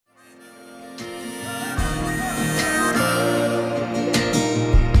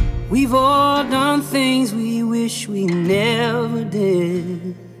We've all done things we wish we never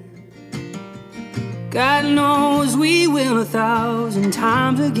did. God knows we will 1,000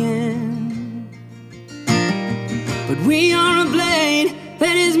 times again. But we are a blade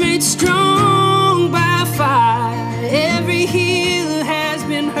that is made strong by fire. Every heel has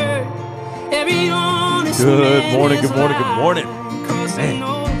been hurt. Every honest Good morning.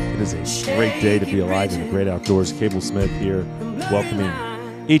 Man, it is a great day to be alive in the great outdoors. Cable Smith here, welcoming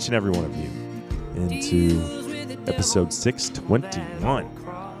each and every one of you into episode 621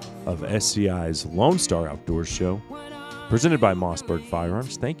 of SCI's Lone Star Outdoors Show, presented by Mossberg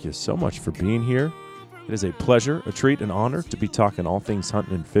Firearms. Thank you so much for being here. It is a pleasure, a treat, an honor to be talking all things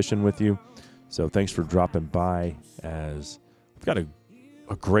hunting and fishing with you. So thanks for dropping by, as we've got a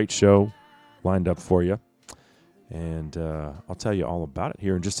great show lined up for you. And I'll tell you all about it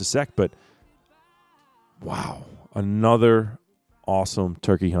here in just a sec. But wow, another awesome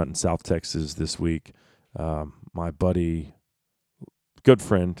turkey hunt in South Texas this week. My buddy, good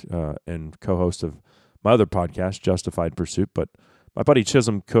friend, and co-host of my other podcast, Justified Pursuit, but my buddy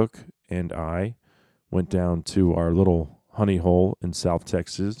Chisholm Cook and I went down to our little honey hole in South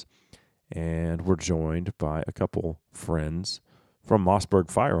Texas, and we're joined by a couple friends from Mossberg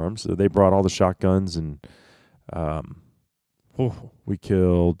Firearms. So they brought all the shotguns, and we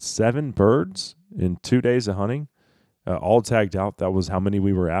killed 7 birds in 2 days of hunting, all tagged out. That was how many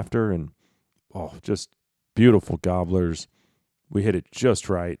we were after, and just beautiful gobblers. We hit it just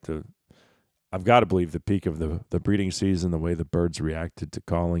right. I've got to believe the peak of the breeding season, the way the birds reacted to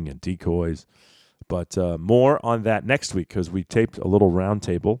calling and decoys. But more on that next week, because we taped a little round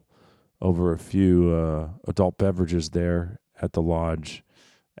table over a few adult beverages there at the lodge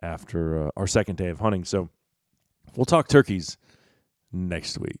after our second day of hunting. So we'll talk turkeys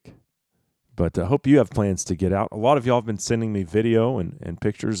next week. But I hope you have plans to get out. A lot of y'all have been sending me video and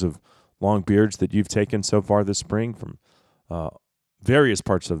pictures of long beards that you've taken so far this spring from various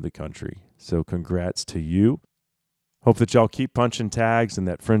parts of the country. So congrats to you. Hope that y'all keep punching tags and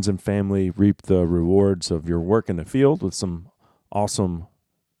that friends and family reap the rewards of your work in the field with some awesome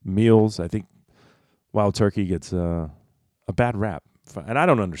meals. I think wild turkey gets a bad rap, and I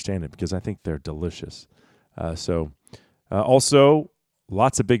don't understand it because I think they're delicious. Also,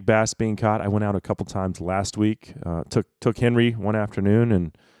 lots of big bass being caught. I went out a couple times last week, took Henry one afternoon,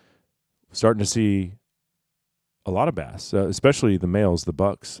 and starting to see a lot of bass, especially the males, the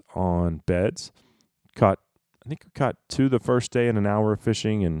bucks, on beds. I think we caught 2 the first day in an hour of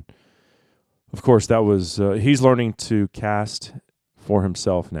fishing, and of course that was he's learning to cast for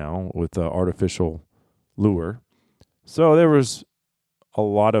himself now with artificial lure. So there was a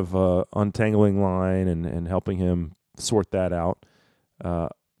lot of untangling line and helping him sort that out.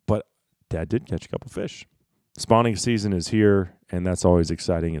 But Dad did catch a couple fish. Spawning season is here, and that's always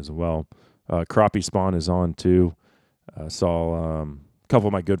exciting as well. Crappie spawn is on too. Saw a couple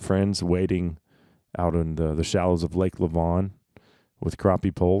of my good friends wading out in the shallows of Lake Lavon with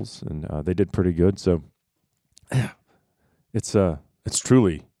crappie poles, and they did pretty good. So it's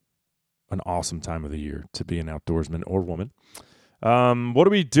truly an awesome time of the year to be an outdoorsman or woman. What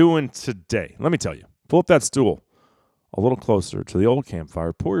are we doing today? Let me tell you. Pull up that stool a little closer to the old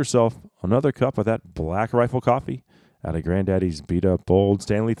campfire. Pour yourself another cup of that Black Rifle coffee out of Granddaddy's beat-up old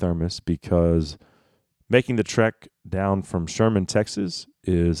Stanley thermos, because making the trek down from Sherman, Texas,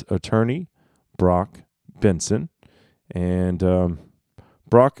 is attorney Brock Benson. And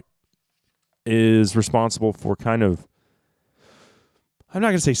Brock is responsible for kind of, I'm not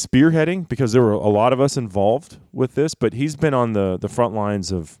going to say spearheading, because there were a lot of us involved with this, but he's been on the front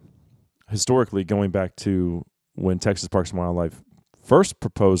lines of, historically, going back to when Texas Parks and Wildlife first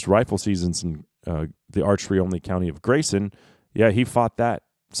proposed rifle seasons in the archery-only county of Grayson. Yeah, he fought that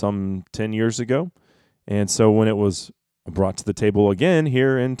some 10 years ago. And so when it was brought to the table again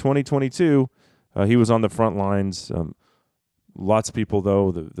here in 2022, he was on the front lines. Lots of people,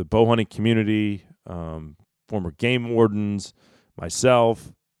 though, the bow hunting community, former game wardens,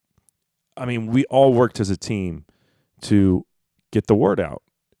 myself. I mean, we all worked as a team to get the word out.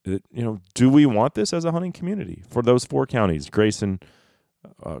 Do we want this as a hunting community for those 4 counties, Grayson,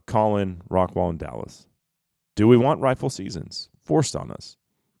 Collin, Rockwall, and Dallas? Do we want rifle seasons forced on us?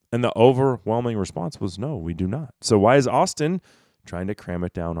 And the overwhelming response was no, we do not. So why is Austin trying to cram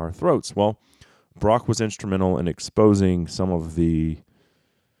it down our throats? Well, Brock was instrumental in exposing some of the,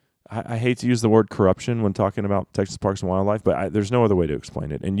 I hate to use the word corruption when talking about Texas Parks and Wildlife, but there's no other way to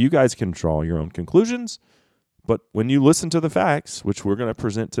explain it. And you guys can draw your own conclusions, but when you listen to the facts, which we're going to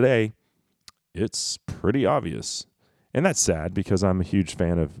present today, it's pretty obvious. And that's sad, because I'm a huge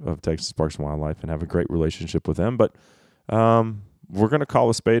fan of Texas Parks and Wildlife and have a great relationship with them. But we're going to call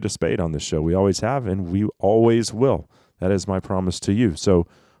a spade on this show. We always have, and we always will. That is my promise to you. So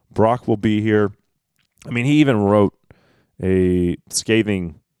Brock will be here. I mean, he even wrote a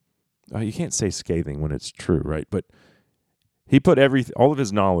scathing, you can't say scathing when it's true, right? But he put all of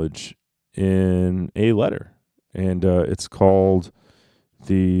his knowledge in a letter, and it's called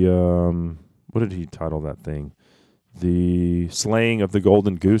the, what did he title that thing? The Slaying of the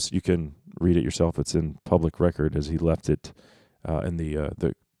Golden Goose. You can read it yourself. It's in public record, as he left it in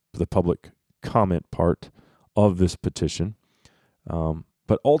the public comment part of this petition.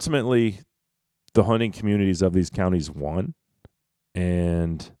 But ultimately, the hunting communities of these counties won,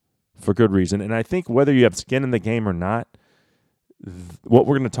 and for good reason. And I think whether you have skin in the game or not, what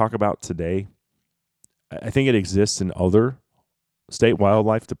we're going to talk about today, I think it exists in other state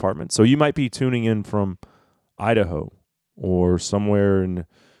wildlife departments. So you might be tuning in from Idaho or somewhere in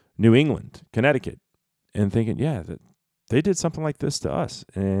New England, Connecticut, and thinking, yeah, they did something like this to us,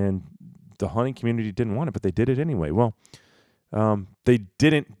 and the hunting community didn't want it, but they did it anyway. Well, they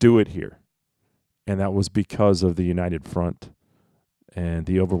didn't do it here, and that was because of the United Front and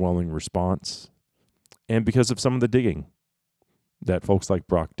the overwhelming response, and because of some of the digging that folks like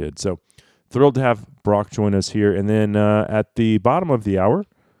Brock did. So thrilled to have Brock join us here. And then at the bottom of the hour,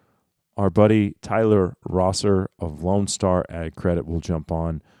 our buddy Tyler Rosser of Lone Star Ag Credit will jump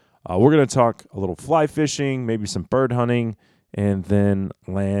on. We're going to talk a little fly fishing, maybe some bird hunting, and then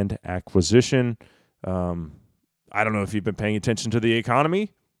land acquisition. I don't know if you've been paying attention to the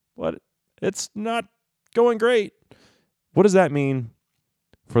economy, but it's not going great. What does that mean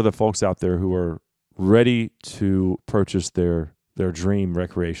for the folks out there who are ready to purchase their dream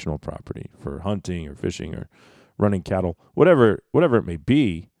recreational property for hunting or fishing or running cattle, whatever it may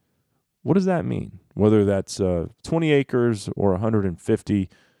be? What does that mean? Whether that's 20 acres or 150,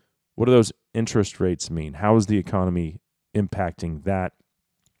 what do those interest rates mean? How is the economy impacting that?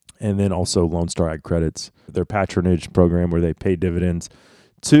 And then also Lone Star Ag Credits, their patronage program where they pay dividends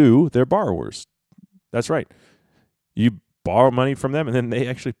to their borrowers. That's right. You borrow money from them and then they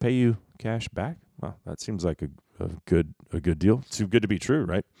actually pay you cash back. Well, that seems like a good deal. Too good to be true,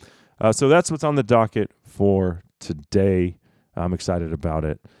 right? So that's what's on the docket for today. I'm excited about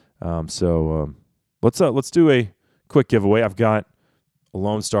it. So let's do a quick giveaway. I've got a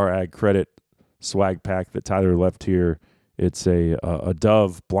Lone Star Ag Credit swag pack that Tyler left here. It's a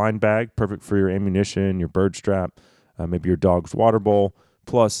Dove blind bag, perfect for your ammunition, your bird strap, maybe your dog's water bowl,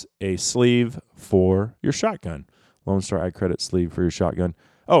 plus a sleeve for your shotgun. Lone Star Ag Credit sleeve for your shotgun.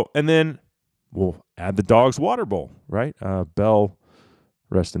 Oh, and then we'll add the dog's water bowl, right? Belle,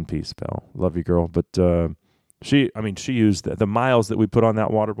 rest in peace, Belle. Love you, girl. But she used the miles that we put on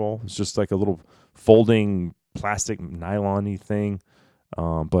that water bowl. It's just like a little folding plastic nylon-y thing.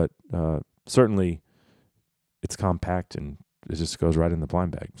 But certainly it's compact and it just goes right in the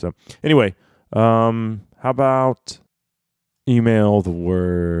blind bag. So anyway, how about email the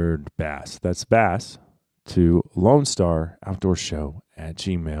word bass? That's bass to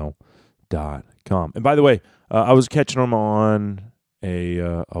LoneStarOutdoorShow@gmail.com. And by the way, I was catching them on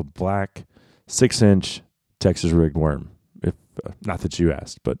a black 6-inch Texas rigged worm. If not that you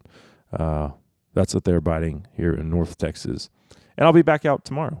asked, but that's what they're biting here in North Texas. And I'll be back out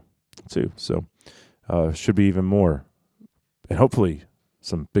tomorrow too. So should be even more, and hopefully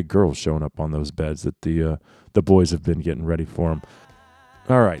some big girls showing up on those beds that the boys have been getting ready for them.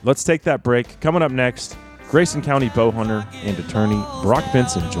 All right, let's take that break. Coming up next, Grayson County bow hunter and attorney Brock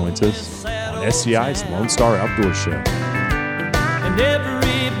Benson joins us on SCI's Lone Star Outdoor Show. And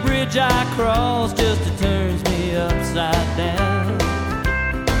every bridge I cross just turns me upside down.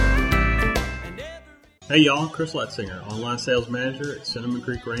 Hey y'all, Chris Letzinger, online sales manager at Cinnamon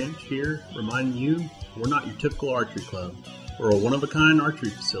Creek Ranch here, reminding you we're not your typical archery club. We're a one-of-a-kind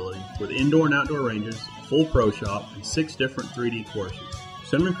archery facility with indoor and outdoor ranges, full pro shop, and 6 different 3D courses.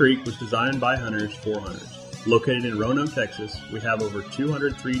 Cinnamon Creek was designed by hunters for hunters. Located in Roanoke, Texas, we have over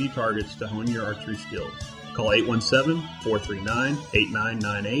 200 3D targets to hone your archery skills. Call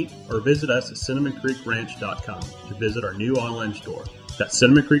 817-439-8998 or visit us at cinnamoncreekranch.com to visit our new online store. That's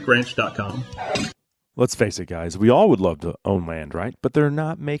cinnamoncreekranch.com. Let's face it, guys, we all would love to own land, right? But they're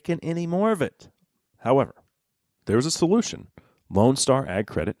not making any more of it. However, there's a solution. Lone Star Ag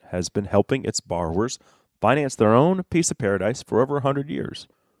Credit has been helping its borrowers finance their own piece of paradise for over 100 years.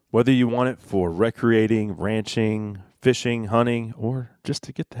 Whether you want it for recreating, ranching, fishing, hunting, or just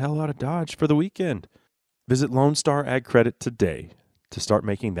to get the hell out of Dodge for the weekend, visit Lone Star Ag Credit today to start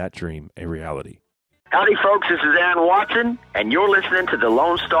making that dream a reality. Howdy, folks. This is Aaron Watson, and you're listening to the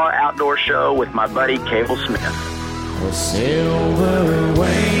Lone Star Outdoor Show with my buddy Cable Smith. The silver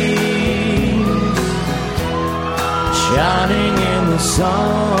waves shining in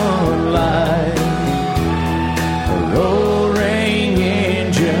sunlight, roaring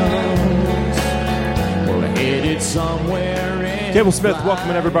engines, we're headed somewhere in Cable Smith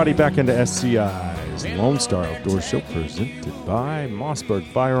welcoming everybody back into SCI's Lone Star Outdoor Show presented by Mossberg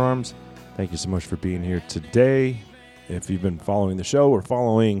Firearms. Thank you so much for being here today. If you've been following the show or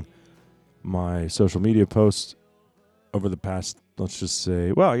following my social media posts over the past, let's just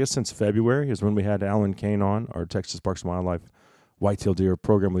say, well, I guess since February is when we had Alan Kane on, our Texas Parks and Wildlife whitetail deer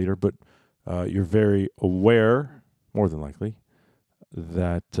program leader. But you're very aware, more than likely,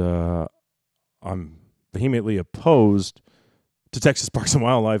 that I'm vehemently opposed to Texas Parks and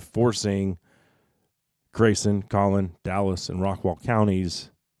Wildlife forcing Grayson, Collin, Dallas, and Rockwall counties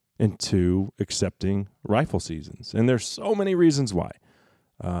into accepting rifle seasons. And there's so many reasons why,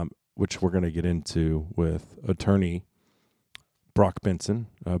 which we're going to get into with attorney Brock Benson,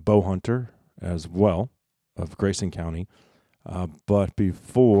 a bow hunter as well of Grayson County. But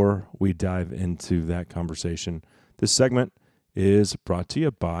before we dive into that conversation, this segment is brought to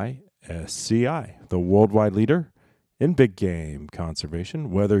you by SCI, the worldwide leader in big game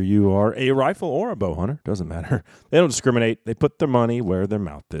conservation. Whether you are a rifle or a bow hunter, doesn't matter. They don't discriminate. They put their money where their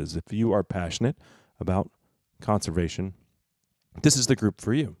mouth is. If you are passionate about conservation, this is the group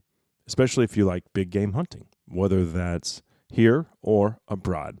for you, especially if you like big game hunting, whether that's here or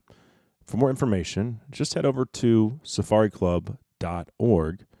abroad. For more information, just head over to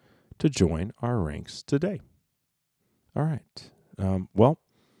safariclub.org to join our ranks today. All right. Well,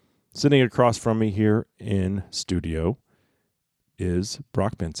 sitting across from me here in studio is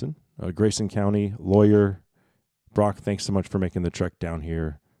Brock Benson, a Grayson County lawyer. Brock, thanks so much for making the trek down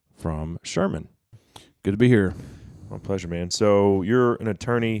here from Sherman. Good to be here. My pleasure, man. So you're an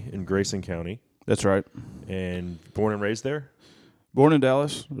attorney in Grayson County. That's right. And born and raised there? Born in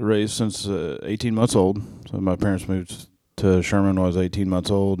Dallas, raised since 18 months old. So my parents moved to Sherman when I was 18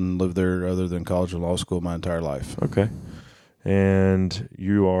 months old and lived there other than college and law school my entire life. Okay. And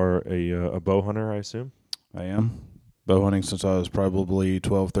you are a bow hunter, I assume? I am. Bow hunting since I was probably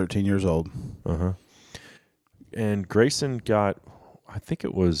 12, 13 years old. Uh-huh. And Grayson got, I think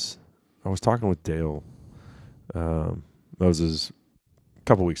it was, I was talking with Dale Moses a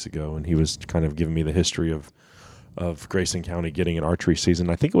couple weeks ago, and he was kind of giving me the history of Grayson County getting an archery season.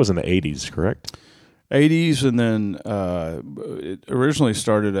 I think it was in the 80s, correct? 80s, and then it originally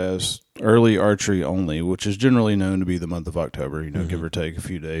started as early archery only, which is generally known to be the month of October, give or take a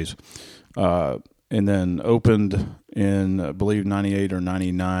few days. And then opened in, I believe, 98 or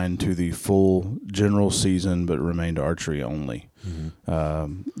 99 to the full general season, but remained archery only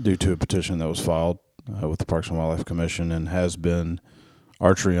due to a petition that was filed with the Parks and Wildlife Commission, and has been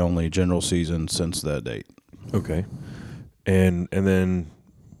archery only general season since that date. Okay. And then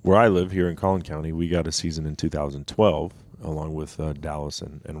where I live here in Collin County, we got a season in 2012 along with Dallas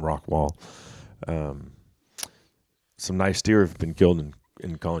and Rockwall. Some nice deer have been killed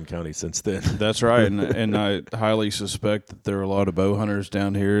in Collin County since then. That's right. And I highly suspect that there are a lot of bow hunters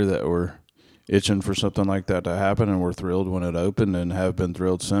down here that were itching for something like that to happen, and were thrilled when it opened and have been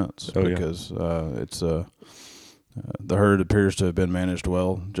thrilled since because it's the herd appears to have been managed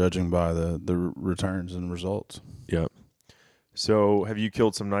well, judging by the returns and results. Yep. So have you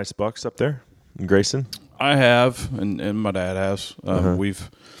killed some nice bucks up there in Grayson? I have, and my dad has. We've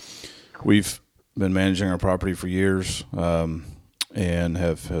been managing our property for years, and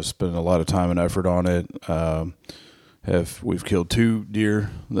have spent a lot of time and effort on it. We've killed 2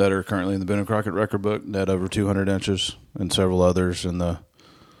 deer that are currently in the Ben and Crockett record book, net over 200 inches, and several others in the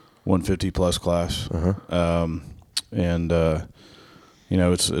 150 plus class.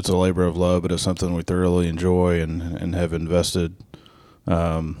 It's a labor of love, but it's something we thoroughly enjoy and have invested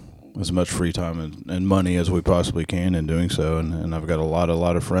as much free time and money as we possibly can in doing so. And I've got a lot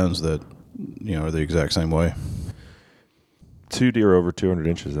of friends that are the exact same way. 2 deer over 200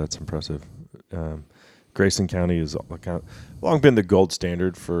 inches. That's impressive. Grayson County has long been the gold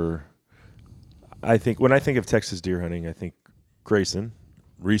standard for, I think, when I think of Texas deer hunting, I think Grayson.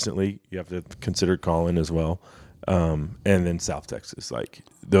 Recently, you have to consider Collin as well. And then South Texas. Like,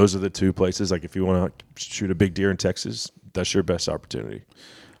 those are the 2 places. Like, if you want to shoot a big deer in Texas, that's your best opportunity.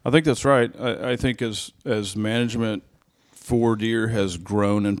 I think that's right. I think as management for deer has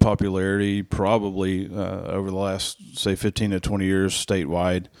grown in popularity, probably over the last, say, 15 to 20 years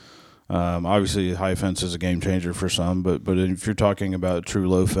statewide. Obviously, high fence is a game changer for some, but if you're talking about true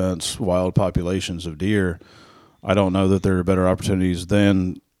low fence, wild populations of deer, I don't know that there are better opportunities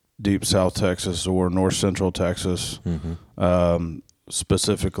than deep South Texas or North Central Texas,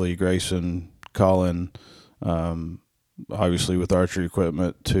 specifically Grayson, Collin, obviously with archery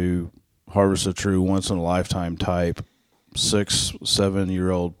equipment, to harvest a true once-in-a-lifetime type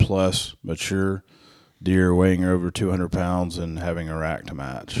 6-7-year-old plus mature deer weighing over 200 pounds and having a rack to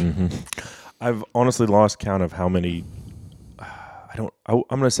match. Mm-hmm. I've honestly lost count of how many. I'm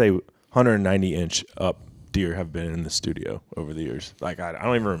going to say 190-inch up deer have been in the studio over the years. Like I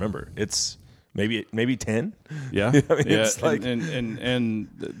don't even remember. It's maybe 10. Yeah, I mean, yeah, it's like, and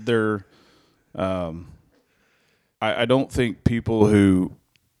they're. I don't think people who,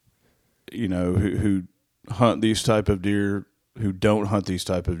 who hunt these type of deer, who don't hunt these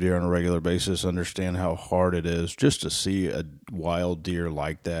type of deer on a regular basis, understand how hard it is just to see a wild deer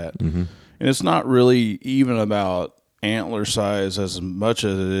like that. mm-hmm. And it's not really even about antler size as much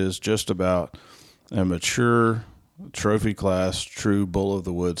as it is just about a mature trophy class, true bull of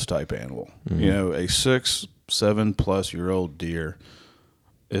the woods type animal. Mm-hmm. A 6-7+ year old deer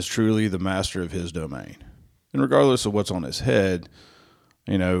is truly the master of his domain. And regardless of what's on his head,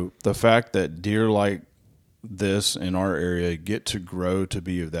 the fact that deer like this in our area get to grow to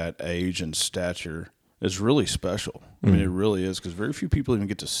be of that age and stature is really special. I mean, it really is, because very few people even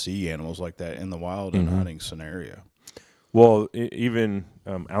get to see animals like that in the wild and hunting scenario. Well, even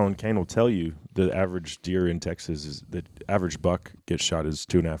Alan Kane will tell you the average deer in Texas is the average buck gets shot is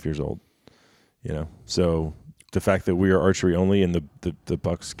 2.5 years old. So the fact that we are archery only and the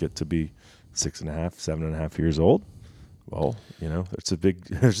bucks get to be 6.5, 7.5 years old. Well, it's a big.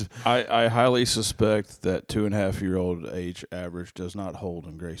 I highly suspect that 2.5-year-old age average does not hold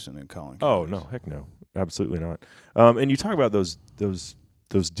in Grayson and Collin counties. Oh no, heck no, absolutely not. And you talk about those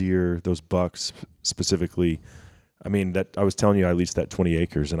deer, those bucks specifically. I mean, that I was telling you I leased that 20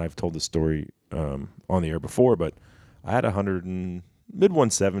 acres, and I've told the story on the air before. But I had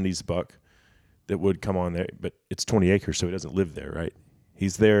mid-170s buck that would come on there, but it's 20 acres, so he doesn't live there, right?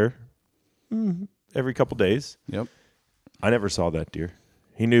 He's there every couple days. Yep. I never saw that deer.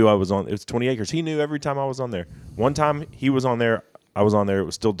 He knew I was on. It was 20 acres. He knew every time I was on there. One time he was on there, I was on there. It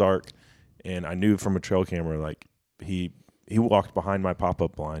was still dark, and I knew from a trail camera, like he walked behind my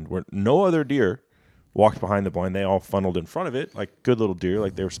pop-up blind where no other deer walked behind the blind. They all funneled in front of it like good little deer,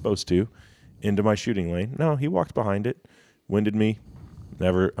 like they were supposed to, into my shooting lane. No, he walked behind it, winded me.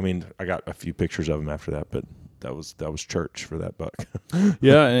 Never. I mean, I got a few pictures of him after that, but that was church for that buck.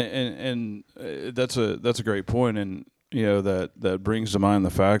 Yeah, and that's a great point, and that brings to mind the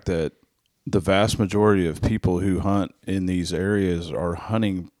fact that the vast majority of people who hunt in these areas are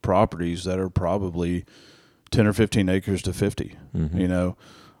hunting properties that are probably 10 or 15 acres to 50. Mm-hmm.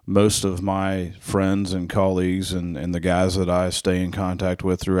 Most of my friends and colleagues and the guys that I stay in contact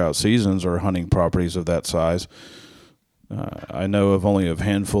with throughout seasons are hunting properties of that size. I know of only a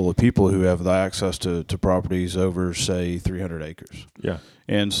handful of people who have the access to properties over, say, 300 acres. Yeah.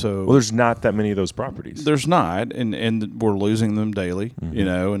 And so... Well, there's not that many of those properties. There's not, and we're losing them daily,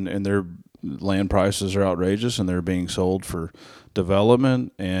 and their land prices are outrageous, and they're being sold for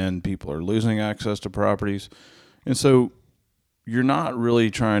development, and people are losing access to properties. And so you're not really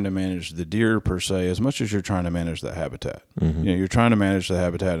trying to manage the deer per se as much as you're trying to manage the habitat. Mm-hmm. You're trying to manage the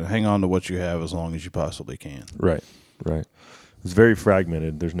habitat and hang on to what you have as long as you possibly can. Right. It's very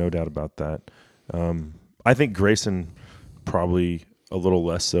fragmented. There's no doubt about that. I think Grayson probably a little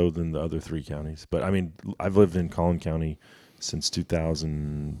less so than the other three counties. But, I mean, I've lived in Collin County since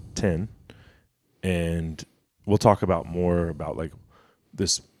 2010, and we'll talk about more about, like,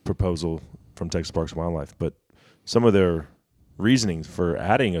 this proposal from Texas Parks and Wildlife. But some of their reasonings for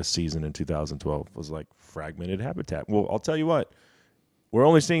adding a season in 2012 was, like, fragmented habitat. Well, I'll tell you what. We're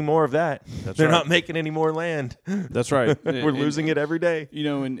only seeing more of that. They're not making any more land. That's right. We're losing it every day.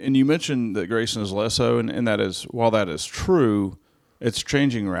 And you mentioned that Grayson is less so, and that is, while that is true, it's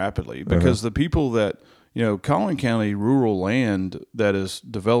changing rapidly because the people that, Collin County rural land that is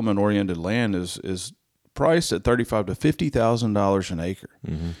development-oriented land is priced at $35,000 to $50,000 an acre.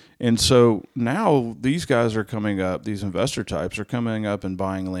 Mm-hmm. And so now these guys are coming up, these investor types are coming up and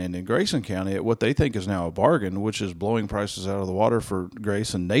buying land in Grayson County at what they think is now a bargain, which is blowing prices out of the water for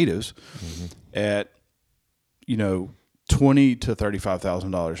Grayson natives at, $20,000 to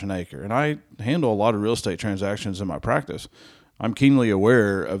 $35,000 an acre. And I handle a lot of real estate transactions in my practice. I'm keenly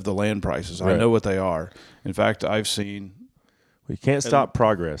aware of the land prices. Right. I know what they are. In fact, I've seen... You can't stop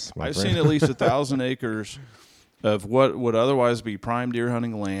progress. I've seen at least 1,000 acres of what would otherwise be prime deer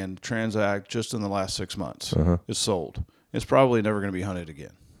hunting land transact just in the last 6 months. It's sold. It's probably never going to be hunted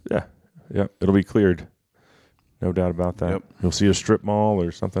again. Yeah. It'll be cleared. No doubt about that. Yep. You'll see a strip mall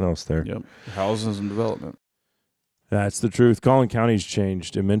or something else there. Yep. Houses and development. That's the truth. Collin County's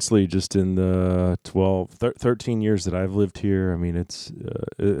changed immensely just in the 13 years that I've lived here. I mean,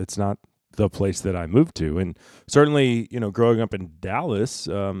 it's not the place that I moved to. And certainly, growing up in Dallas,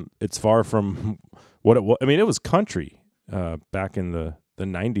 it's far from what it was. I mean, it was country back in the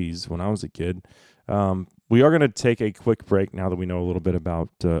 90s when I was a kid. We are going to take a quick break now that we know a little bit about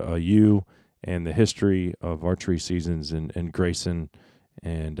you and the history of archery seasons in Grayson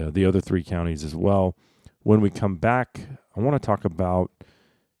and the other 3 counties as well. When we come back, I want to talk about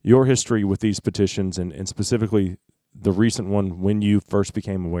your history with these petitions and specifically the recent one when you first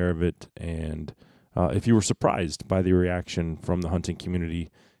became aware of it, and if you were surprised by the reaction from the hunting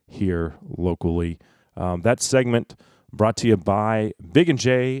community here locally. That segment brought to you by Big &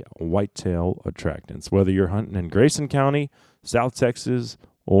 J Whitetail Attractants. Whether you're hunting in Grayson County, South Texas,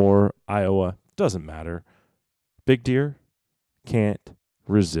 or Iowa, doesn't matter. Big deer can't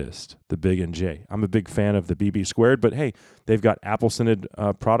resist the Big & J. I'm a big fan of the BB Squared, but hey, they've got apple-scented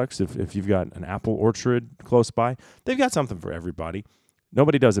products. If you've got an apple orchard close by, they've got something for everybody.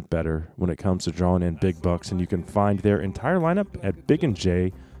 Nobody does it better when it comes to drawing in big bucks, and you can find their entire lineup at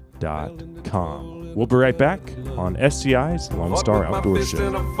bigandj.com. We'll be right back on SCI's Lone Star Outdoor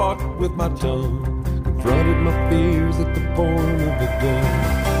Show. I fought with my tongue, confronted my fears at the point of a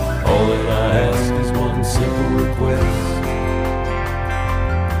gun. All that I ask is one simple request.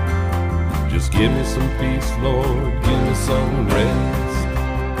 Just give me some peace, Lord, give me some rest.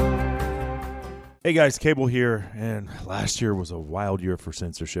 Hey guys, Cable here, and last year was a wild year for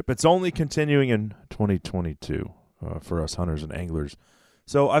censorship. It's only continuing in 2022 for us hunters and anglers.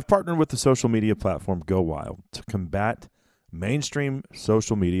 So I've partnered with the social media platform Go Wild to combat mainstream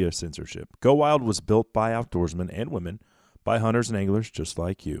social media censorship. Go Wild was built by outdoorsmen and women, by hunters and anglers just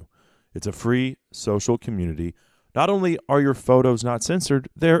like you. It's a free social community. Not only are your photos not censored,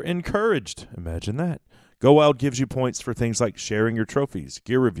 they're encouraged. Imagine that. Go Wild gives you points for things like sharing your trophies,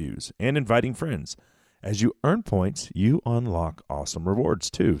 gear reviews, and inviting friends. As you earn points, you unlock awesome rewards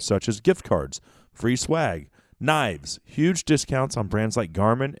too, such as gift cards, free swag, knives, huge discounts on brands like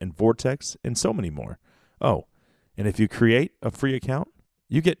Garmin and Vortex, and so many more. Oh, and if you create a free account,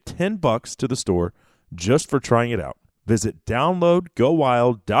 you get $10 to the store just for trying it out. Visit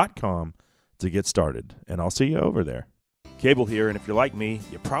downloadgowild.com to get started, and I'll see you over there. Cable here, and if you're like me,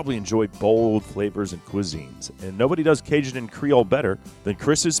 you probably enjoy bold flavors and cuisines, and nobody does Cajun and Creole better than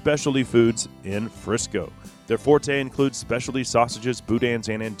Chris's Specialty Foods in Frisco. Their forte includes specialty sausages, boudins,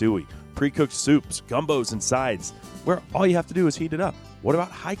 and andouille, pre-cooked soups, gumbos, and sides, where all you have to do is heat it up. What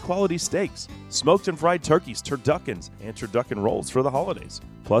about high-quality steaks, smoked and fried turkeys, turduckens, and turducken rolls for the holidays,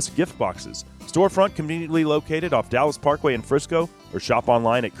 plus gift boxes. Storefront conveniently located off Dallas Parkway in Frisco, or shop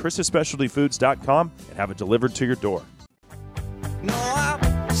online at chrisspecialtyfoods.com and have it delivered to your door. No,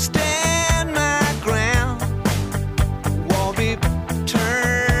 I'll stand my ground, won't be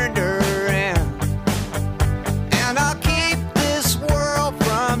turned around, and I'll keep this world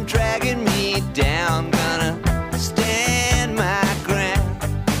from dragging me down. Gonna stand my ground,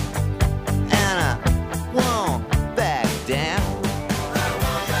 and I won't back down.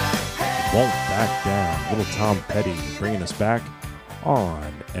 Won't back down. Little Tom Petty bringing us back on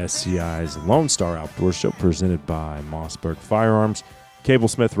SCI's Lone Star Outdoor Show, presented by Mossberg Firearms. Cable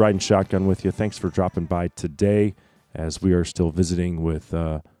Smith riding shotgun with you. Thanks for dropping by today as we are still visiting with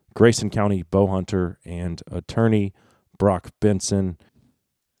Grayson County bow hunter and attorney Brock Benson.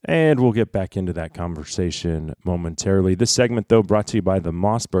 And we'll get back into that conversation momentarily. This segment, though, brought to you by the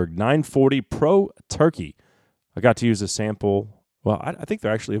Mossberg 940 Pro Turkey. I got to use a sample. Well, I think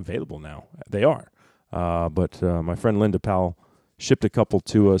they're actually available now. They are. But my friend Linda Powell shipped a couple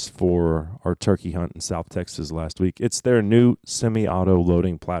to us for our turkey hunt in South Texas last week. It's their new semi-auto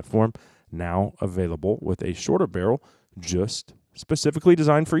loading platform, now available with a shorter barrel, just specifically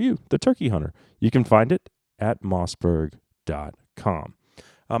designed for you, the turkey hunter. You can find it at mossberg.com.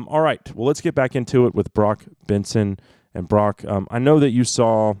 All right, well, let's get back into it with Brock Benson. And Brock, I know that you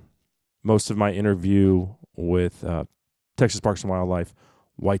saw most of my interview with Texas Parks and Wildlife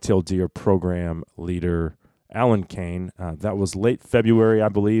whitetail deer program leader Alan Kane. That was late February, I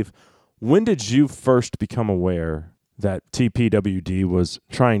believe. When did you first become aware that TPWD was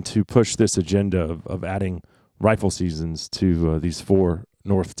trying to push this agenda of adding rifle seasons to these 4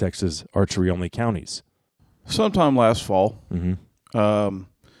 North Texas archery-only counties? Sometime last fall. Mm-hmm.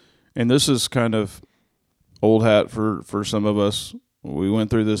 And this is kind of old hat for some of us. We went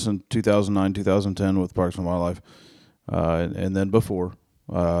through this in 2009, 2010 with Parks and Wildlife, and then before.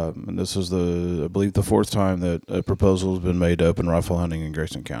 And this is I believe the 4th time that a proposal has been made to open rifle hunting in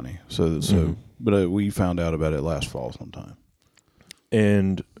Grayson County. But we found out about it last fall sometime.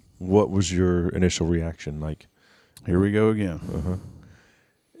 And what was your initial reaction? Like, here we go again. Uh-huh.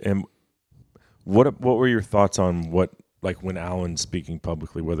 And what were your thoughts on when Alan's speaking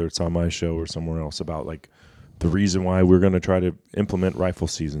publicly, whether it's on my show or somewhere else, about like the reason why we're going to try to implement rifle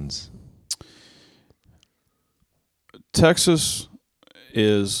seasons? Texas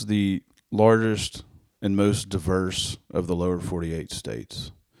is the largest and most diverse of the lower 48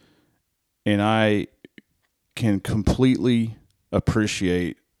 states. And I can completely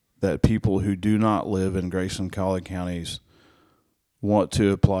appreciate that people who do not live in Grayson Collin counties want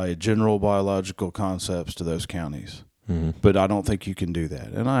to apply general biological concepts to those counties. Mm-hmm. But I don't think you can do that.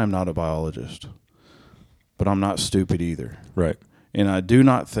 And I am not a biologist, but I'm not stupid either. Right. And I do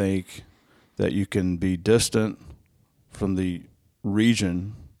not think that you can be distant from the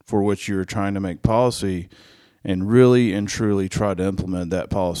region for which you're trying to make policy and really and truly try to implement that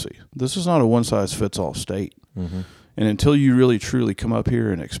policy. This is not a one-size-fits-all state. Mm-hmm. And until you really truly come up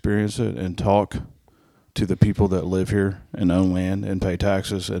here and experience it and talk to the people that live here and own land and pay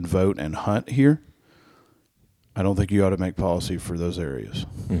taxes and vote and hunt here, I don't think you ought to make policy for those areas.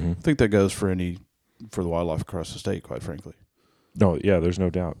 Mm-hmm. I think that goes for the wildlife across the state, quite frankly. No, yeah, there's no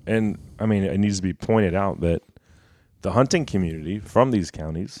doubt. And, I mean, it needs to be pointed out that the hunting community from these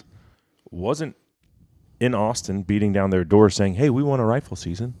counties wasn't in Austin beating down their door saying, hey, we want a rifle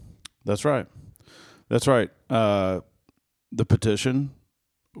season. That's right. That's right. The petition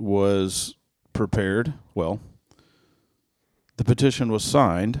was prepared. Well, the petition was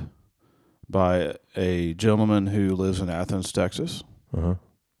signed by a gentleman who lives in Athens, Texas,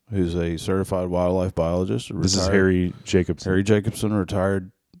 who's a certified wildlife biologist. This is Harry Jacobson. Harry Jacobson,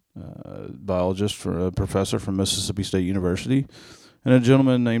 retired biologist, a professor from Mississippi State University, and a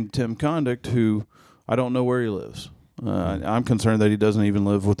gentleman named Tim Condict, who I don't know where he lives. I'm concerned that he doesn't even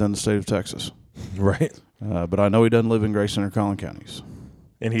live within the state of Texas. Right. But I know he doesn't live in Grayson or Collin counties.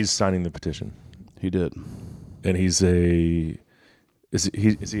 And he's signing the petition. He did. And he's is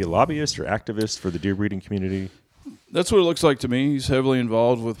he a lobbyist or activist for the deer breeding community? That's what it looks like to me. He's heavily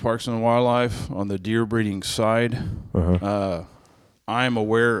involved with Parks and Wildlife on the deer breeding side. I am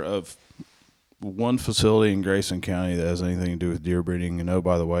aware of one facility in Grayson County that has anything to do with deer breeding. And oh,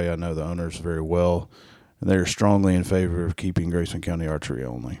 by the way, I know the owners very well, and they're strongly in favor of keeping Grayson County archery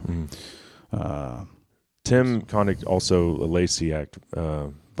only. Tim Condict also a Lacey Act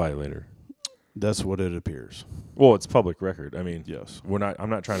violator. That's what it appears. Well, it's public record. I mean, yes, I'm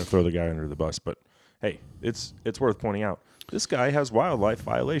not trying to throw the guy under the bus, but hey, it's worth pointing out. This guy has wildlife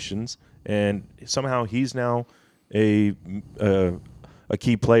violations, and somehow he's now a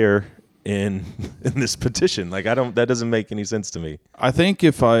key player in this petition. Like, that doesn't make any sense to me. I think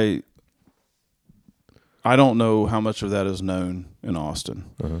I don't know how much of that is known in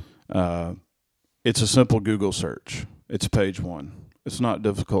Austin. It's a simple Google search. It's page 1. It's not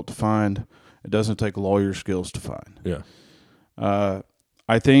difficult to find. It doesn't take lawyer skills to find. Yeah.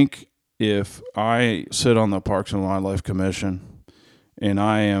 I think if I sit on the Parks and Wildlife Commission and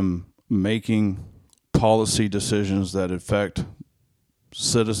I am making policy decisions that affect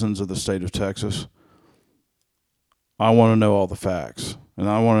citizens of the state of Texas, I want to know all the facts. And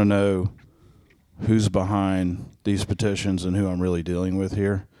I want to know who's behind these petitions and who I'm really dealing with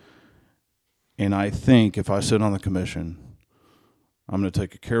here. And I think if I sit on the commission, I'm going to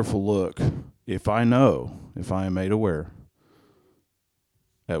take a careful look, if I am made aware,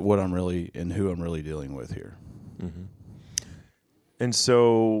 at what I'm really and who I'm really dealing with here. Mm-hmm. And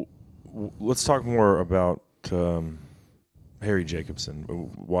so let's talk more about Harry Jacobson.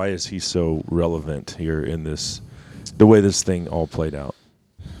 Why is he so relevant here in the way this thing all played out?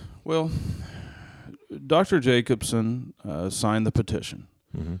 Well, Dr. Jacobson signed the petition.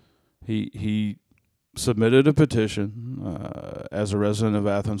 Mm-hmm. He submitted a petition as a resident of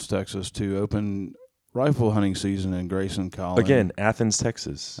Athens, Texas, to open rifle hunting season in Grayson Collin. Again, Athens,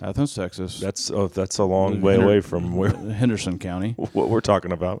 Texas. Athens, Texas. That's a long way away from where Henderson County. What we're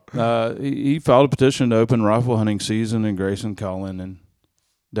talking about. He filed a petition to open rifle hunting season in Grayson, Collin, and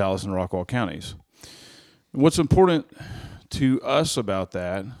Dallas and Rockwall counties. What's important to us about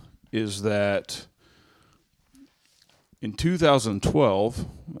that is that in 2012,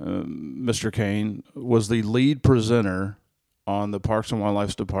 Mr. Kane was the lead presenter on the Parks and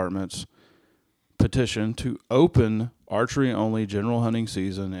Wildlife Department's petition to open archery-only general hunting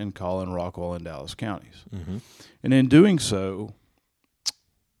season in Collin, Rockwall, and Dallas counties. Mm-hmm. And in doing so,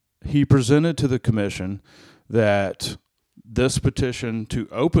 he presented to the commission that this petition to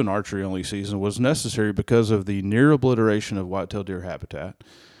open archery-only season was necessary because of the near obliteration of whitetail deer habitat,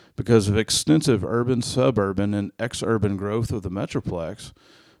 because of extensive urban, suburban, and ex-urban growth of the Metroplex,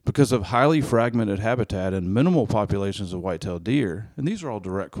 because of highly fragmented habitat and minimal populations of whitetail deer. And these are all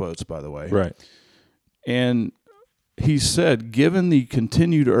direct quotes, by the way. Right. And he said, given the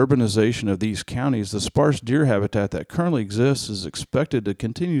continued urbanization of these counties, the sparse deer habitat that currently exists is expected to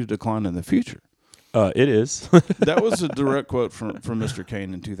continue to decline in the future. It is. That was a direct quote from Mr.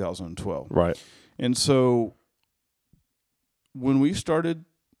 Kane in 2012. Right. And so when we started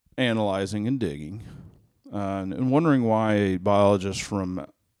analyzing and digging, and wondering why a biologist from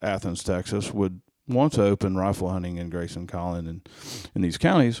Athens, Texas, would want to open rifle hunting in Grayson, Collin, and in these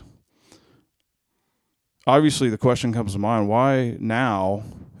counties, obviously the question comes to mind: why now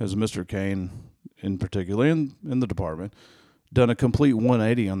has Mr. Kane, in particular, in the department, done a complete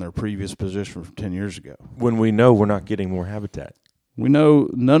 180 on their previous position from 10 years ago? When we know we're not getting more habitat. We know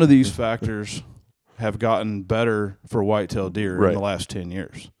none of these factors have gotten better for whitetail deer Right. in the last 10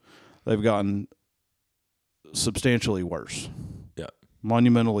 years. They've gotten substantially worse. Yeah.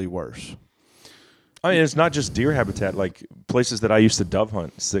 Monumentally worse. I mean, it's not just deer habitat. Like places that I used to dove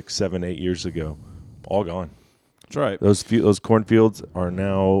hunt 6, 7, 8 years ago, all gone. That's right. Those cornfields are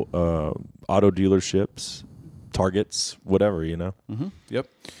now auto dealerships, Targets, whatever, you know. Mm-hmm. Yep.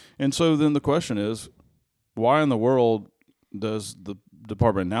 And so then the question is, why in the world does the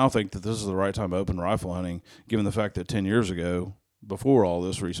department now think that this is the right time to open rifle hunting, given the fact that 10 years ago, before all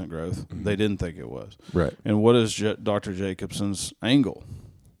this recent growth, they didn't think it was? Right. And what is Dr. Jacobson's angle?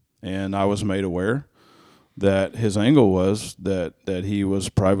 And I was made aware that his angle was that he was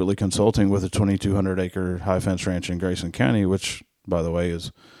privately consulting with a 2,200-acre high-fence ranch in Grayson County, which, by the way,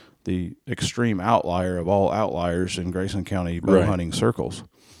 is the extreme outlier of all outliers in Grayson County bow hunting circles.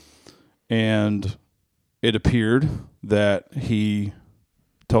 And it appeared that he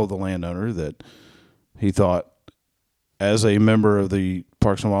told the landowner that he thought, as a member of the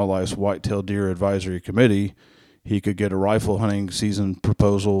Parks and Wildlife's Whitetail Deer Advisory Committee, he could get a rifle hunting season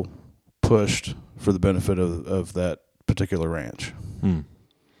proposal pushed for the benefit of that particular ranch.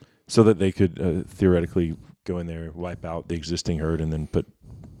 So that they could theoretically go in there, wipe out the existing herd, and then put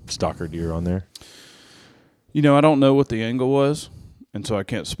stalker deer on there? You know, I don't know what the angle was, and so I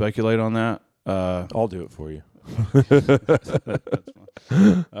can't speculate on that. I'll do it for you.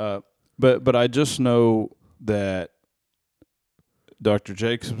 But I just know that Dr.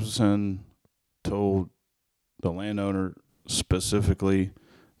 Jacobson told the landowner specifically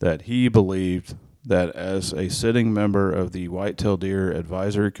that he believed that as a sitting member of the Whitetail Deer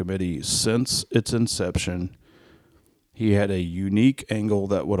Advisory Committee since its inception, he had a unique angle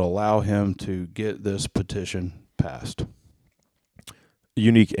that would allow him to get this petition passed.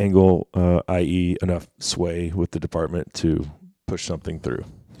 Unique angle, i.e. enough sway with the department to push something through.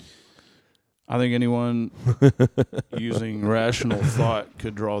 I think anyone using rational thought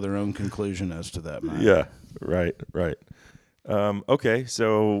could draw their own conclusion as to that matter. Yeah, right. Okay,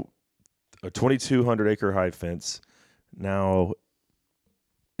 so a 2,200-acre high fence now,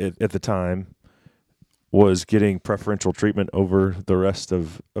 at the time, was getting preferential treatment over the rest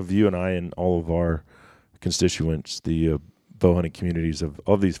of you and I and all of our constituents, the bow hunting communities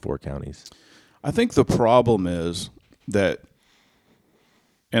of these 4 counties. I think the problem is that,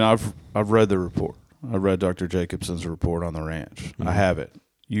 and I've read the report. I read Dr. Jacobson's report on the ranch. Mm-hmm. I have it.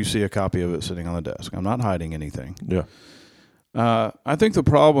 You see a copy of it sitting on the desk. I'm not hiding anything. Yeah. I think the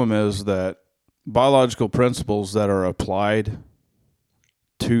problem is that biological principles that are applied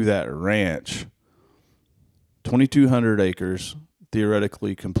to that ranch, 2,200 acres,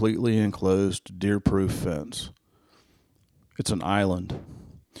 theoretically completely enclosed, deer-proof fence. It's an island.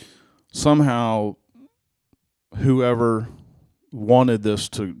 Somehow, whoever wanted this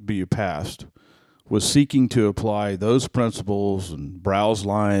to be passed was seeking to apply those principles and browse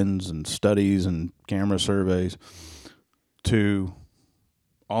lines and studies and camera surveys to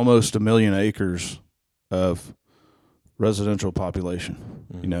almost 1 million acres of residential population,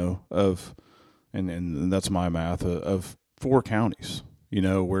 you know, of, and that's my math, of 4 counties, you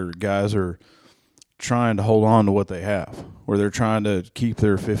know, where guys are trying to hold on to what they have, where they're trying to keep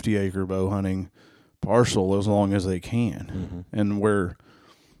their 50-acre bow hunting parcel as long as they can, and where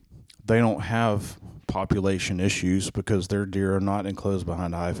they don't have population issues because their deer are not enclosed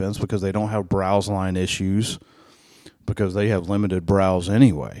behind a high fence, because they don't have browse line issues, because they have limited browse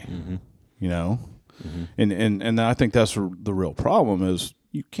anyway, you know? And I think that's the real problem is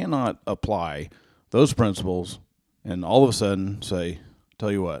you cannot apply those principles and all of a sudden say,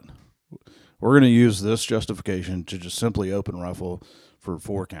 tell you what, we're going to use this justification to just simply open rifle for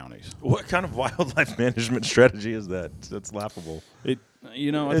 4 counties. What kind of wildlife management strategy is that? That's laughable. I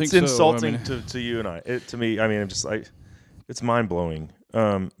think it's so. insulting to you and I. To me, I mean, it's mind blowing.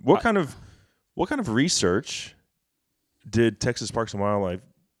 What kind of research did Texas Parks and Wildlife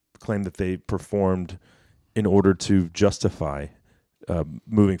claim that they performed in order to justify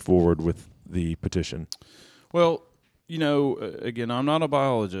moving forward with the petition? Well, again, I'm not a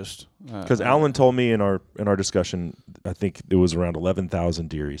biologist. Because Alan told me in our discussion, I think it was around 11,000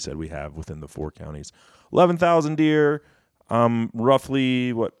 deer. He said we have within the 4 counties, 11,000 deer.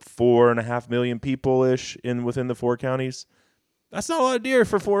 Roughly 4.5 million people ish within the 4 counties. That's not a lot of deer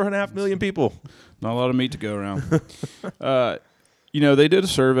for 4.5 million people. Not a lot of meat to go around. They did a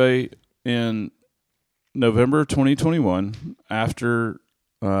survey in November 2021 after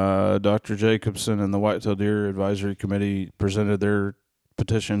Dr. Jacobson and the Whitetail Deer Advisory Committee presented their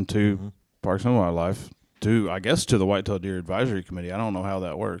petition to Parks and Wildlife, to the Whitetail Deer Advisory Committee. I don't know how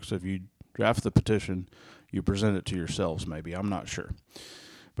that works. If you draft the petition, you present it to yourselves, maybe. I'm not sure.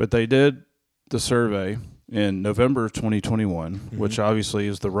 But they did the survey in November 2021, which obviously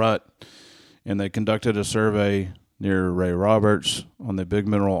is the rut, and they conducted a survey near Ray Roberts on the Big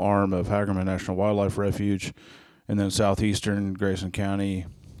Mineral arm of Hagerman National Wildlife Refuge, and then southeastern Grayson County,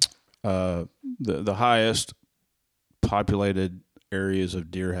 the highest populated areas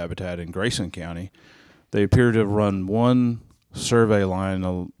of deer habitat in Grayson County. They appear to have run one survey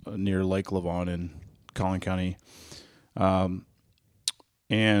line near Lake Lavon in Collin County,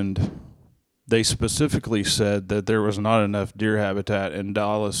 and they specifically said that there was not enough deer habitat in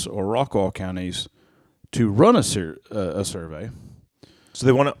Dallas or Rockwall counties to run a survey. So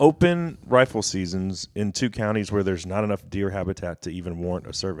they want to open rifle seasons in 2 counties where there's not enough deer habitat to even warrant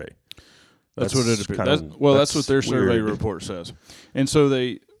a survey. That's what it appears. That's what their survey report says. And so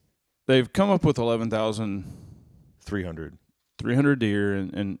they've come up with 11,300 deer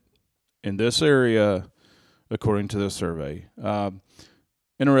in this area, according to this survey.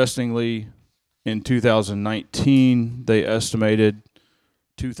 Interestingly, in 2019, they estimated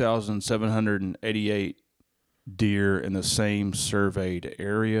 2,788 deer in the same surveyed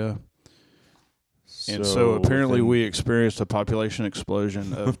area. And so apparently we experienced a population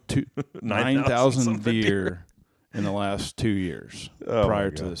explosion of 9,000 deer in the last 2 years prior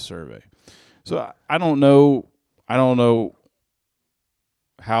to this survey. So I don't know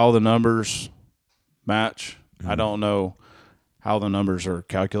how the numbers match. I don't know how the numbers are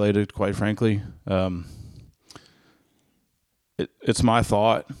calculated, quite frankly. It's my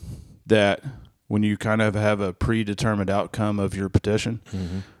thought that when you kind of have a predetermined outcome of your petition,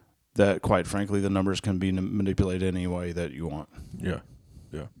 that, quite frankly, the numbers can be manipulated any way that you want. Yeah.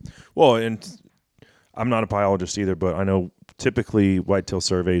 Well, and I'm not a biologist either, but I know typically whitetail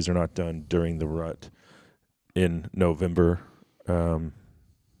surveys are not done during the rut in November.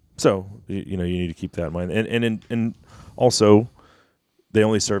 So, you need to keep that in mind. And also, they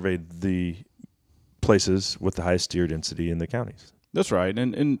only surveyed the places with the highest deer density in the counties. That's right.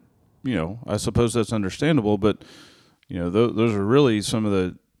 And I suppose that's understandable, but, those are really some of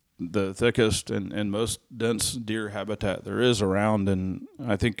the thickest and most dense deer habitat there is around, and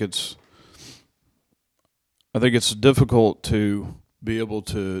I think it's difficult to be able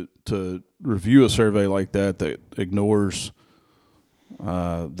to review a survey like that ignores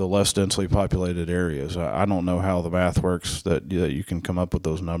the less densely populated areas. I don't know how the math works that you can come up with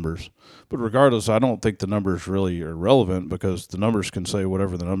those numbers, but regardless, I don't think the numbers really are relevant because the numbers can say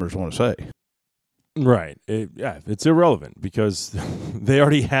whatever the numbers want to say. Right. It's irrelevant because they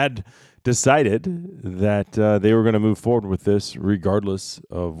already had decided that they were going to move forward with this regardless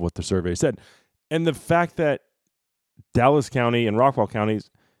of what the survey said. And the fact that Dallas County and Rockwall counties,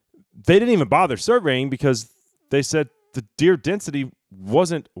 they didn't even bother surveying because they said the deer density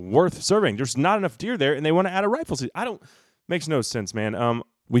wasn't worth surveying. There's not enough deer there, and they want to add a rifle season. Makes no sense, man.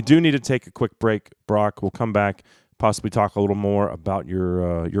 We do need to take a quick break, Brock. We'll come back, possibly talk a little more about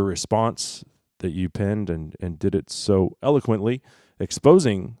your response that you penned and did it so eloquently,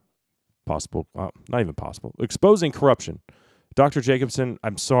 exposing exposing corruption. Dr. Jacobson,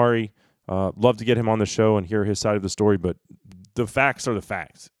 I'm sorry. Love to get him on the show and hear his side of the story, but the facts are the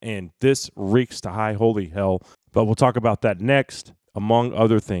facts, and this reeks to high holy hell. But we'll talk about that next, among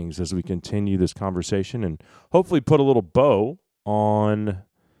other things, as we continue this conversation and hopefully put a little bow on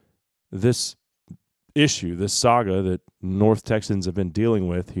this issue, this saga that North Texans have been dealing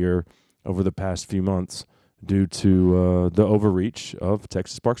with here over the past few months due to the overreach of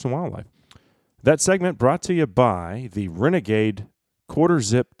Texas Parks and Wildlife. That segment brought to you by the Renegade quarter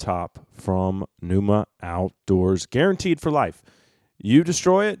zip top from Numa Outdoors, guaranteed for life. You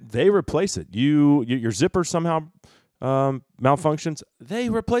destroy it, they replace it. Your zipper somehow malfunctions, they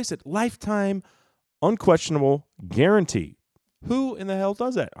replace it. Lifetime, unquestionable guarantee. Who in the hell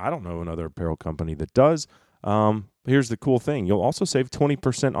does that? I don't know another apparel company that does. Here's the cool thing. You'll also save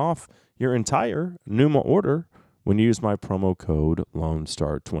 20% off your entire Numa order when you use my promo code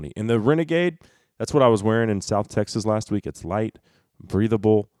LoneStar20. And the Renegade, that's what I was wearing in South Texas last week. It's light,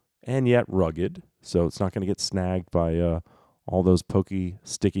 breathable, and yet rugged. So it's not going to get snagged by all those pokey,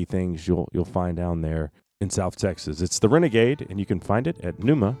 sticky things you'll find down there in South Texas. It's the Renegade, and you can find it at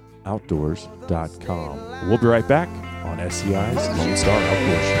NumaOutdoors.com. We'll be right back on SCI's Lone Star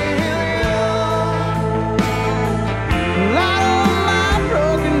Outdoor Show.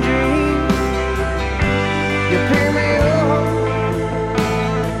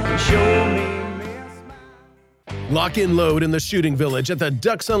 Lock in load in the shooting village at the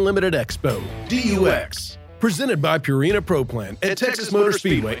Ducks Unlimited Expo, DUX. Presented by Purina Pro Plan at Texas Motor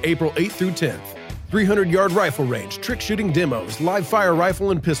Speedway, April 8th through 10th. 300-yard rifle range, trick shooting demos, live fire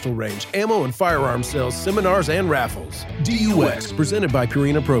rifle and pistol range, ammo and firearm sales, seminars, and raffles. DUX, presented by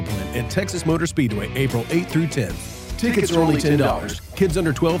Purina Pro Plan at Texas Motor Speedway, April 8th through 10th. Tickets are only $10. Kids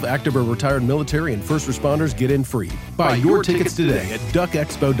under 12, active or retired military, and first responders get in free. Buy your tickets today at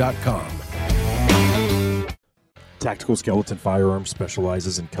duckexpo.com. Tactical Skeleton Firearms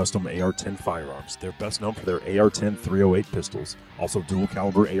specializes in custom AR-10 firearms. They're best known for their AR-10 308 pistols, also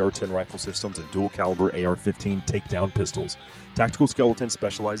dual-caliber AR-10 rifle systems and dual-caliber AR-15 takedown pistols. Tactical Skeleton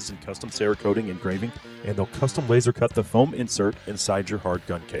specializes in custom Cerakoting engraving, and they'll custom laser cut the foam insert inside your hard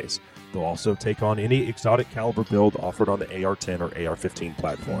gun case. They'll also take on any exotic caliber build offered on the AR-10 or AR-15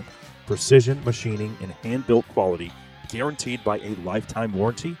 platform. Precision machining and hand-built quality, guaranteed by a lifetime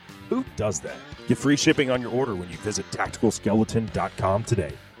warranty. Who does that? Get free shipping on your order when you visit tacticalskeleton.com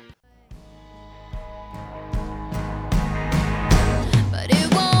today. But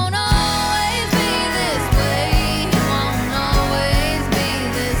it won't always be this way. It won't always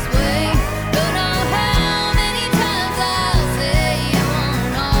be this way. Don't know how many times I'll say it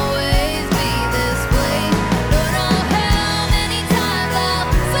won't always be this way. Don't know how many times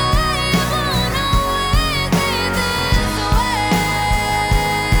I'll say it won't always be this way.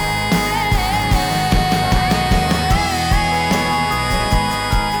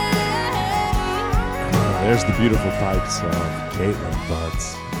 There's the beautiful pipes of Caitlin, but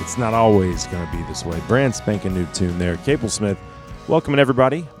it's not always going to be this way. Brand spanking new tune there. Cable Smith, welcoming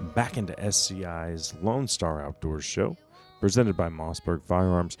everybody back into SCI's Lone Star Outdoors show, presented by Mossberg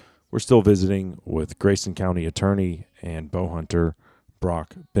Firearms. We're still visiting with Grayson County attorney and bow hunter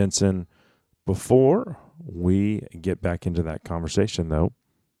Brock Benson. Before we get back into that conversation, though,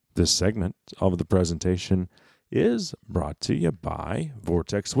 this segment of the presentation is brought to you by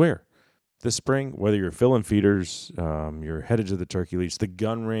Vortex Wear. This spring, whether you're filling feeders, you're headed to the turkey leash, the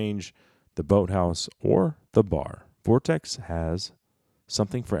gun range, the boathouse, or the bar, Vortex has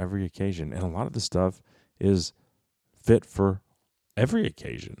something for every occasion. And a lot of the stuff is fit for every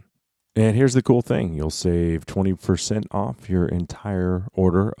occasion. And here's the cool thing. You'll save 20% off your entire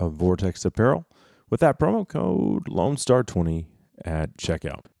order of Vortex apparel with that promo code LoneStar20 at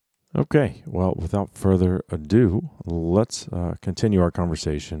checkout. Okay, well, without further ado, let's continue our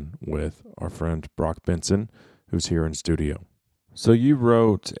conversation with our friend Brock Benson, who's here in studio. So you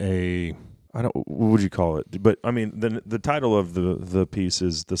wrote what would you call it? But I mean, the title of the piece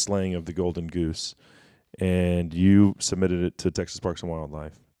is "The Slaying of the Golden Goose," and you submitted it to Texas Parks and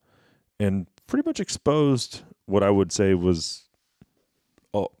Wildlife, and pretty much exposed what I would say was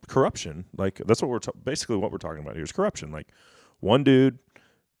corruption. Like that's what basically what we're talking about here is corruption. Like one dude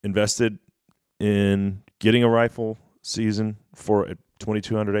invested in getting a rifle season for a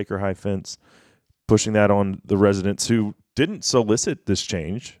 2,200 acre high fence, pushing that on the residents who didn't solicit this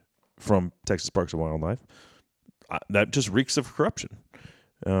change from Texas Parks and Wildlife. That just reeks of corruption.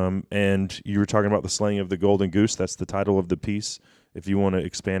 And you were talking about the slaying of the golden goose. That's the title of the piece. If you want to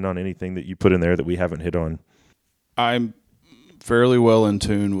expand on anything that you put in there that we haven't hit on. I'm fairly well in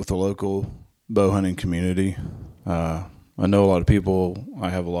tune with the local bow hunting community. I know a lot of people. I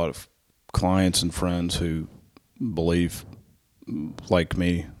have a lot of clients and friends who believe, like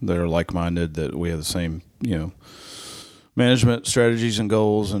me, that are like-minded, that we have the same, management strategies and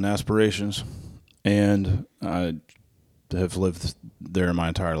goals and aspirations. And I have lived there my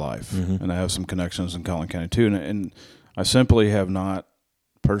entire life, and I have some connections in Collin County too. And I simply have not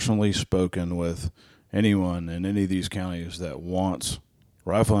personally spoken with anyone in any of these counties that wants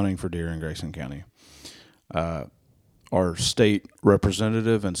rifle hunting for deer in Grayson County. Our state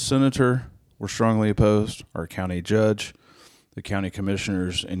representative and senator were strongly opposed. Our county judge, the county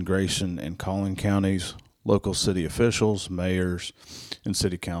commissioners in Grayson and Collin counties, local city officials, mayors, and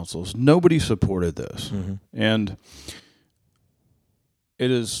city councils. Nobody supported this. And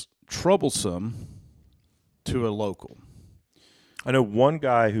it is troublesome to a local. I know one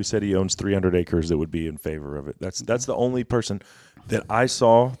guy who said he owns 300 acres that would be in favor of it. That's the only person that I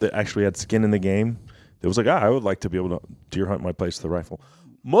saw that actually had skin in the game. It was like, I would like to be able to deer hunt my place with a rifle.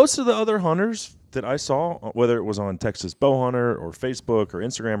 Most of the other hunters that I saw, whether it was on Texas Bow Hunter or Facebook or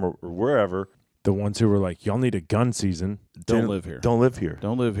Instagram or wherever, the ones who were like, y'all need a gun season. Don't live here. Don't live here.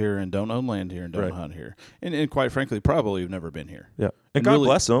 Don't live here and don't own land here and don't hunt here. And quite frankly, probably you've never been here. Yeah. And God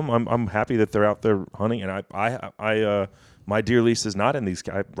bless them. I'm happy that they're out there hunting. And I my deer lease is not in these.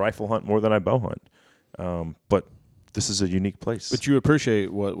 I rifle hunt more than I bow hunt. But this is a unique place. But you appreciate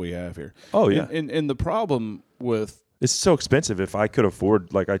what we have here. Oh, yeah. And the problem with It's so expensive. If I could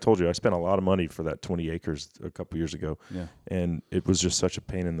afford, like I told you, I spent a lot of money for that 20 acres a couple years ago. Yeah. And it was just such a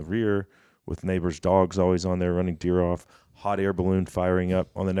pain in the rear with neighbors' dogs always on there running deer off, hot air balloon firing up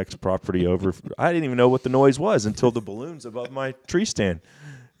on the next property over. I didn't even know what the noise was until the balloon's above my tree stand.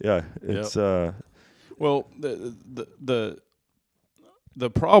 Yeah. It's, Well, the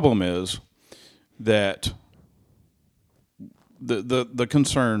problem is that the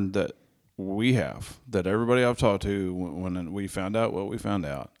concern that we have, that everybody I've talked to when we found out what we found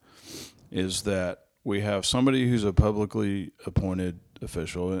out, is that we have somebody who's a publicly appointed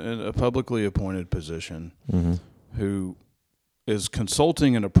official in a publicly appointed position who is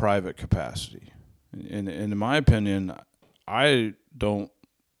consulting in a private capacity. And in my opinion, I don't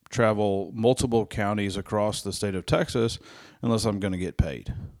travel multiple counties across the state of Texas unless I'm going to get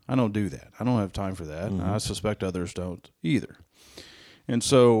paid. I don't do that. I don't have time for that. I suspect others don't either. And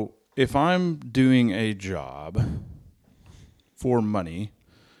so if I'm doing a job for money,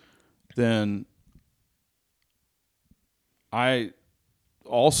 then I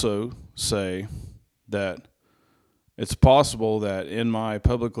also say that it's possible that in my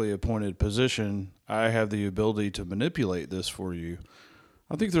publicly appointed position, I have the ability to manipulate this for you.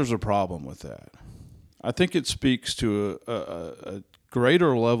 I think there's a problem with that. I think it speaks to a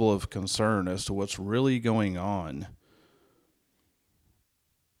greater level of concern as to what's really going on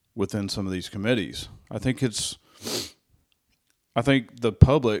within some of these committees. I think the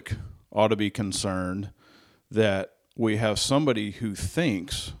public ought to be concerned that we have somebody who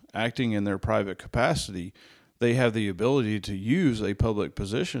thinks, acting in their private capacity, they have the ability to use a public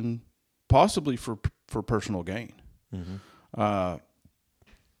position possibly for personal gain.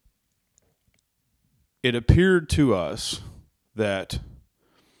 It appeared to us that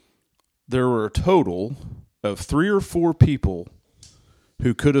there were a total of 3 or 4 people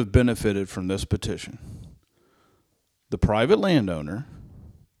who could have benefited from this petition. The private landowner,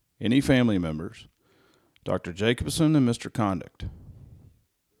 any family members, Dr. Jacobson, and Mr. Conduct.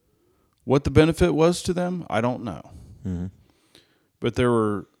 What the benefit was to them, I don't know. But there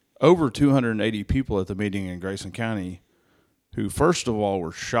were over 280 people at the meeting in Grayson County who, first of all,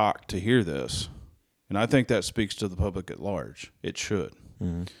 were shocked to hear this. And I think that speaks to the public at large. It should.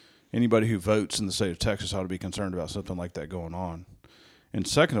 Anybody who votes in the state of Texas ought to be concerned about something like that going on. And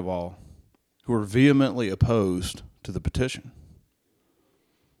second of all, who are vehemently opposed to the petition.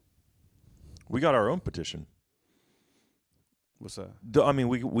 we got our own petition. What's that? I mean,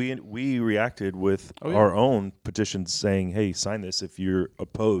 we reacted with our own petitions saying, "Hey, sign this if you're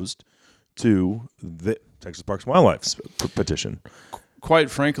opposed to the Texas Parks and Wildlife petition."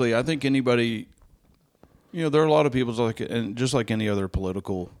 Quite frankly, I think anybody, there are a lot of people and just like any other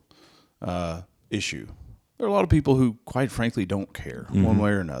political issue, there are a lot of people who, quite frankly, don't care one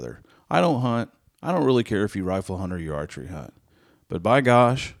way or another. I don't hunt. I don't really care if you rifle hunt or you archery hunt. But by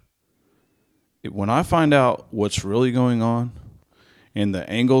gosh, when I find out what's really going on and the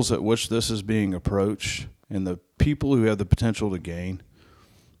angles at which this is being approached and the people who have the potential to gain,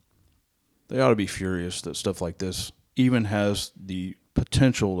 they ought to be furious that stuff like this even has the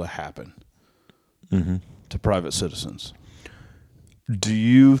potential to happen to private citizens. Do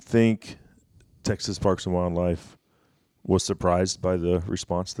you think Texas Parks and Wildlife was surprised by the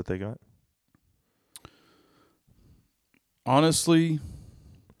response that they got? Honestly,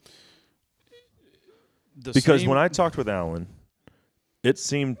 because when I talked with Alan, it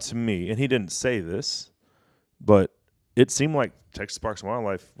seemed to me, and he didn't say this, but it seemed like Texas Parks and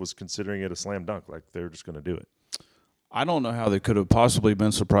Wildlife was considering it a slam dunk, like they were just going to do it. I don't know how they could have possibly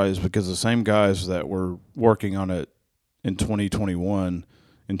been surprised, because the same guys that were working on it in 2021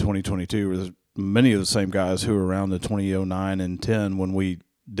 and 2022 were many of the same guys who were around the 2009 and 10 when we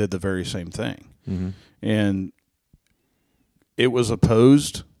did the very same thing. And it was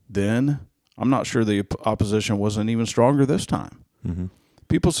opposed then. I'm not sure the opposition wasn't even stronger this time.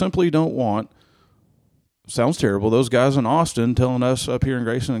 People simply don't want, sounds terrible, those guys in Austin telling us up here in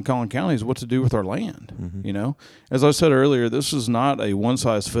Grayson and Collin counties what to do with our land. As I said earlier, this is not a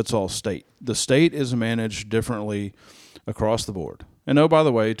one-size-fits-all state. The state is managed differently across the board. And oh, by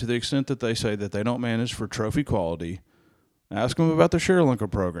the way, to the extent that they say that they don't manage for trophy quality, ask them about the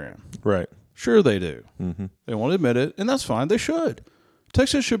ShareLinker program. Right. Sure they do. They won't admit it, and that's fine. They should.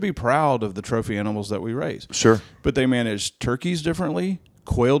 Texas should be proud of the trophy animals that we raise. Sure. But they manage turkeys differently,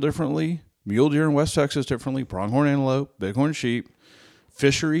 quail differently, mule deer in West Texas differently, pronghorn antelope, bighorn sheep,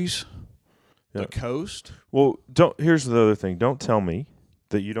 fisheries, the coast. Well, here's the other thing. Don't tell me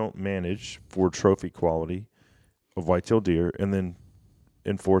that you don't manage for trophy quality of whitetail deer and then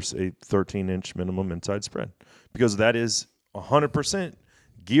enforce a 13-inch minimum inside spread, because that is 100%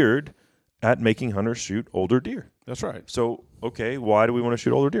 geared at making hunters shoot older deer. That's right. So, okay, why do we want to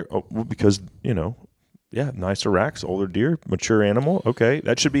shoot older deer? Oh, well, because, nicer racks, older deer, mature animal. Okay,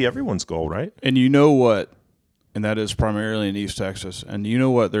 that should be everyone's goal, right? And you know what? And that is primarily in East Texas. And you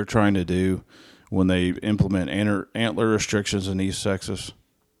know what they're trying to do when they implement antler restrictions in East Texas?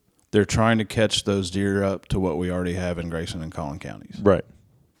 They're trying to catch those deer up to what we already have in Grayson and Collin counties. Right.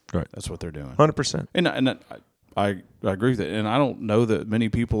 That's what they're doing. 100%. And I agree with it. And I don't know that many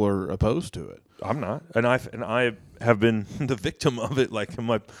people are opposed to it. I'm not. And I have been the victim of it, like in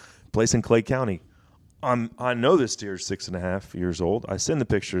my place in Clay County. I know this deer is 6.5 years old. I send the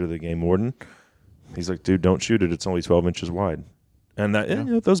picture to the game warden. He's like, dude, don't shoot it. It's only 12 inches wide. And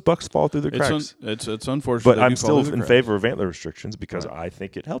that those bucks fall through the cracks. It's unfortunate. But I'm still in favor of antler restrictions because I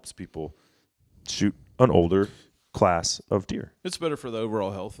think it helps people shoot an older class of deer. It's better for the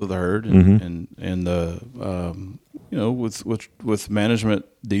overall health of the herd, and the with management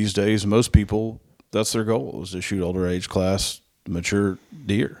these days, most people, that's their goal, is to shoot older age class mature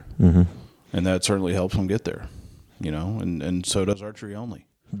deer, and that certainly helps them get there. And so does archery only.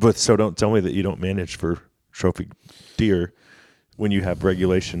 But so don't tell me that you don't manage for trophy deer when you have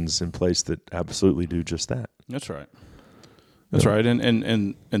regulations in place that absolutely do just that. That's right. That's right.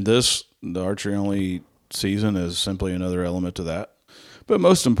 And this, the archery only season, is simply another element to that. But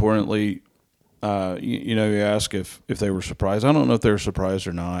most importantly, you ask if they were surprised. I don't know if they were surprised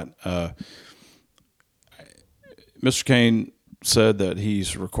or not. Mr. Kane said that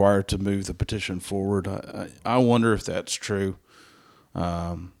he's required to move the petition forward. I wonder if that's true.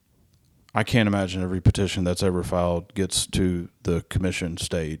 I can't imagine every petition that's ever filed gets to the commission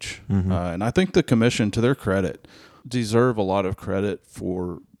stage. And I think the commission, to their credit, deserve a lot of credit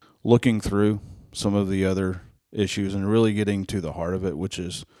for looking through some of the other issues and really getting to the heart of it, which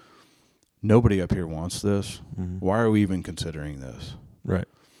is nobody up here wants this. Why are we even considering this? Right.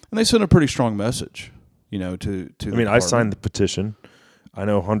 And they sent a pretty strong message, to the department. I signed the petition. I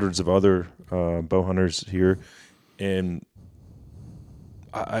know hundreds of other bow hunters here, and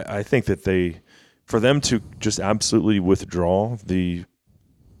I think that for them to just absolutely withdraw the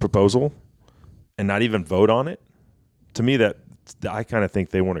proposal and not even vote on it, to me, that I kind of think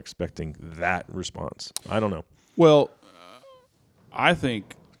they weren't expecting that response. I don't know. Well, I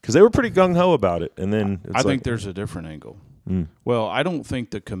think because they were pretty gung ho about it, and then I think there's a different angle. Well, I don't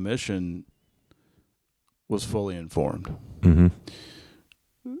think the commission was fully informed.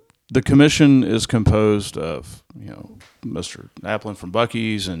 The commission is composed of, Mr. Applin from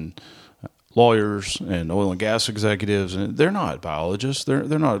Buc-ee's and lawyers and oil and gas executives, and they're not biologists. They're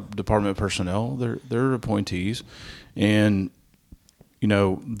not department personnel. They're appointees, and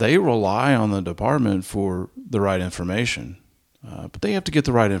they rely on the department for the right information, but they have to get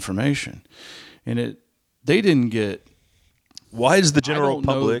the right information, and they didn't get. Why is the general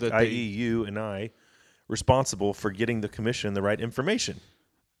public, i.e., you and I, responsible for getting the commission the right information?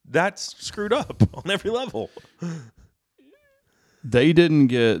 That's screwed up on every level. They didn't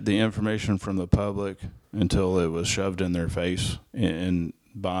get the information from the public until it was shoved in their face, and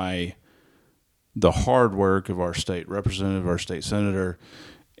by the hard work of our state representative, our state senator,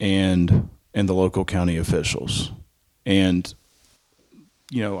 and the local county officials. And,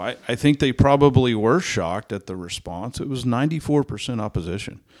 I think they probably were shocked at the response. It was 94%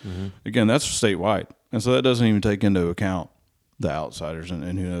 opposition. Again, that's statewide. And so that doesn't even take into account the outsiders and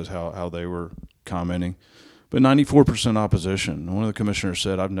who knows how they were commenting. But 94% opposition. One of the commissioners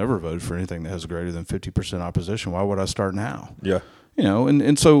said, I've never voted for anything that has greater than 50% opposition. Why would I start now? Yeah.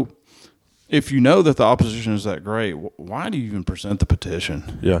 And so if you know that the opposition is that great, why do you even present the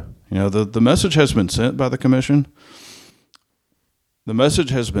petition? Yeah. The message has been sent by the commission. The message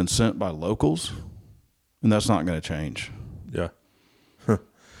has been sent by locals, and that's not going to change. Yeah.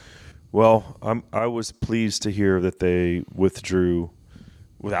 Well, I was pleased to hear that they withdrew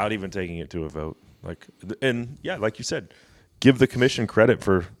without even taking it to a vote. Like you said, give the commission credit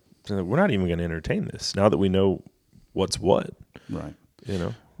for we're not even going to entertain this now that we know what's what. Right.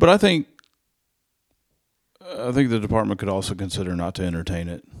 But I think the department could also consider not to entertain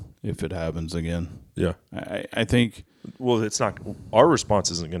it if it happens again. Yeah. I think. Well, it's not. Our response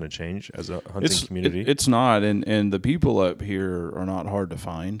isn't going to change as a hunting community. It's not, and the people up here are not hard to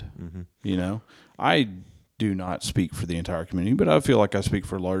find. I do not speak for the entire community, but I feel like I speak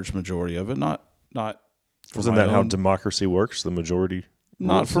for a large majority of it. Not. Isn't that how democracy works? The majority.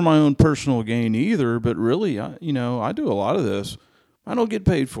 Not for my own personal gain either, but really, I do a lot of this. I don't get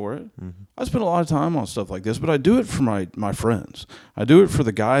paid for it. I spend a lot of time on stuff like this, but I do it for my friends. I do it for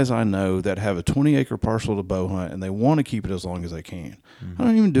the guys I know that have a 20-acre parcel to bow hunt, and they want to keep it as long as they can. I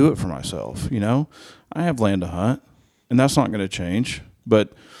don't even do it for myself, I have land to hunt, and that's not going to change.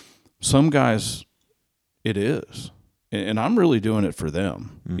 But some guys, It is. And I'm really doing it for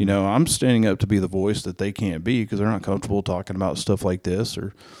them. You know, I'm standing up to be the voice that they can't be because they're not comfortable talking about stuff like this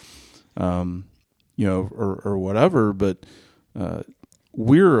or, you know, or whatever. But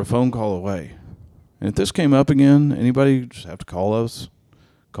we're a phone call away. And if this came up again, anybody just have to call us,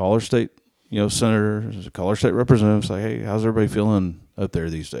 call our state, you know, senators, call our state representatives, say, hey, how's everybody feeling up there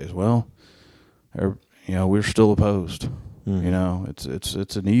these days? Well, you know, we're still opposed. You know, it's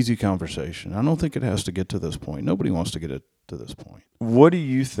an easy conversation. I don't think it has to get to this point. Nobody wants to get it to this point. What do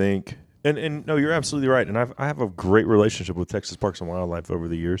you think? And no, you're absolutely right. And I have a great relationship with Texas Parks and Wildlife over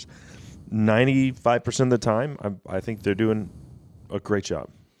the years. 95% of the time, I think they're doing a great job.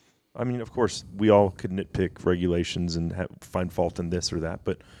 I mean, of course, we all could nitpick regulations and find fault in this or that,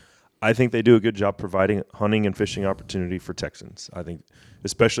 but I think they do a good job providing hunting and fishing opportunity for Texans. I think,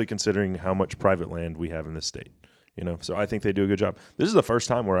 especially considering how much private land we have in this state. You know, so I think they do a good job. This is the first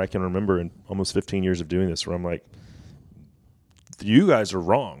time where I can remember in almost 15 years of doing this where I'm like, you guys are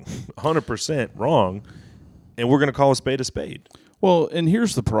wrong, 100% wrong, and we're going to call a spade a spade. Well, and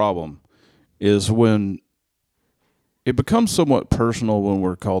here's the problem, is when it becomes somewhat personal when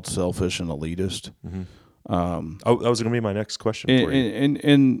we're called selfish and elitist. That was going to be my next question for you.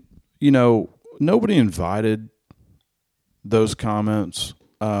 And, you know, nobody invited those comments.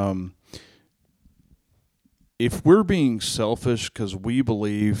 If we're being selfish because we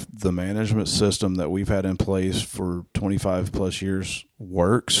believe the management system that we've had in place for 25 plus years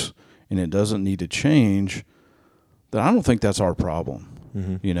works and it doesn't need to change, then I don't think that's our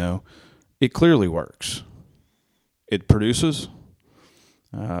problem. You know, it clearly works. It produces.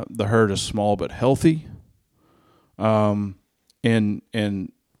 The herd is small but healthy. And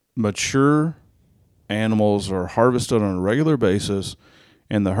mature animals are harvested on a regular basis,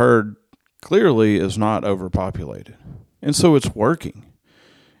 and the herd clearly is not overpopulated. And so it's working.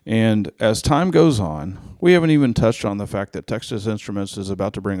 And as time goes on, we haven't even touched on the fact that Texas Instruments is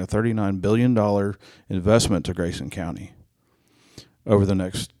about to bring a $39 billion investment to Grayson County over the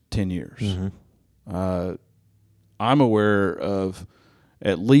next 10 years. I'm aware of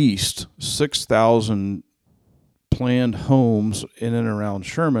at least 6,000 planned homes in and around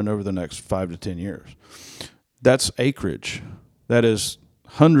Sherman over the next 5 to 10 years. That's acreage. That is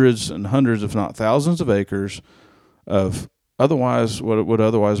hundreds and hundreds, if not thousands of acres of otherwise what would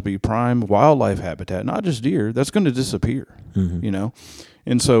otherwise be prime wildlife habitat, not just deer, that's going to disappear, you know?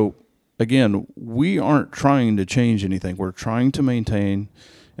 And so, again, we aren't trying to change anything. We're trying to maintain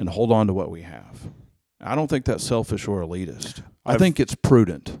and hold on to what we have. I don't think that's selfish or elitist. I think it's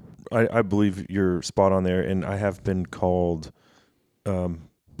prudent. I believe you're spot on there, and I have been called, and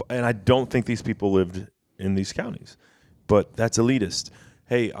I don't think these people lived in these counties, but that's elitist.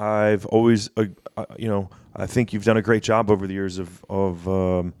 Hey, I've always, you know, I think you've done a great job over the years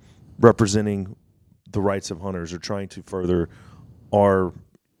of representing the rights of hunters or trying to further our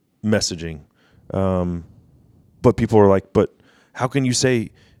messaging. But people are like, but how can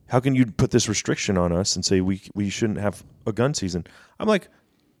you put this restriction on us and say we shouldn't have a gun season? I'm like,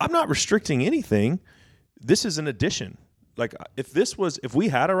 I'm not restricting anything. This is an addition. Like if we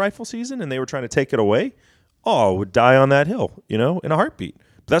had a rifle season and they were trying to take it away, I would die on that hill, you know, in a heartbeat.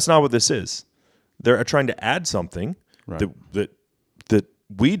 But that's not what this is. They're trying to add something that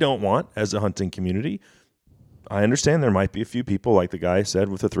we don't want as a hunting community. I understand there might be a few people, like the guy said,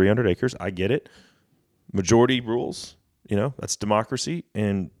 with the 300 acres. I get it. Majority rules, you know, that's democracy.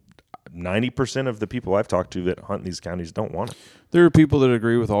 And 90% of the people I've talked to that hunt in these counties don't want it. There are people that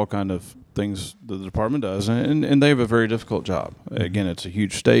agree with all kind of things that the department does, and they have a very difficult job. Again, it's a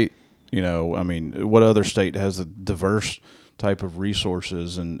huge state. You know, I mean, what other state has a diverse type of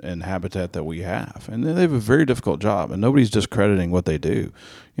resources and habitat that we have? And they have a very difficult job, and nobody's discrediting what they do.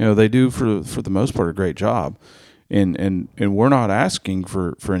 You know, they do, for the most part, a great job. And we're not asking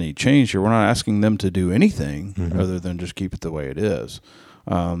for any change here. We're not asking them to do anything other than just keep it the way it is.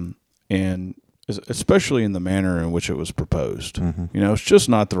 And especially in the manner in which it was proposed. You know, it's just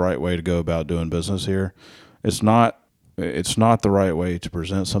not the right way to go about doing business here. It's not the right way to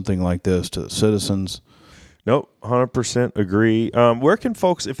present something like this to the citizens. Nope, 100% agree. Where can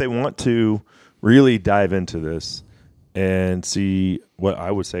folks, if they want to really dive into this and see what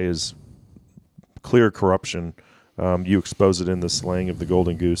I would say is clear corruption, you expose it in the slang of the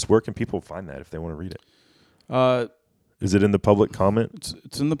golden goose, where can people find that if they want to read it? Is it in the public comment?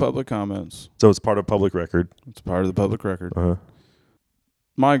 It's in the public comments. So it's part of public record? It's part of the public record.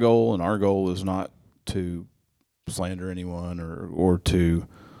 My goal and our goal is not to slander anyone or to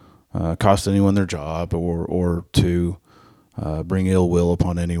cost anyone their job or to bring ill will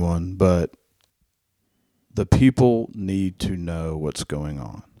upon anyone, but the people need to know what's going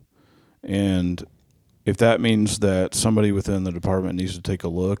on. And if that means that somebody within the department needs to take a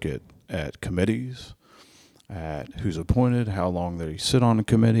look at committees, at who's appointed, how long they sit on the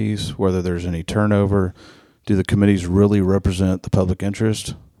committees, whether there's any turnover, do the committees really represent the public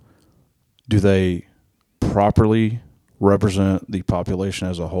interest? Do they properly represent the population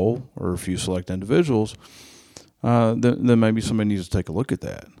as a whole, or a few select individuals? Then maybe somebody needs to take a look at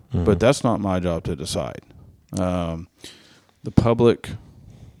that. Mm-hmm. But that's not my job to decide. The public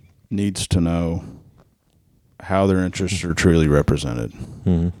needs to know how their interests are truly represented,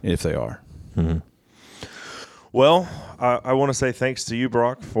 if they are. Mm-hmm. Well, I want to say thanks to you,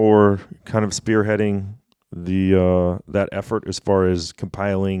 Brock, for kind of spearheading that effort as far as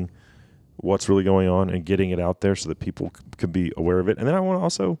compiling what's really going on and getting it out there so that people could be aware of it. And then I want to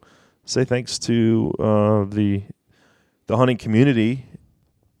also say thanks to the hunting community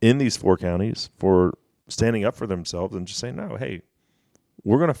in these 4 counties for standing up for themselves and just saying, no, hey,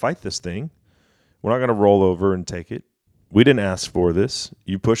 we're going to fight this thing. We're not going to roll over and take it. We didn't ask for this.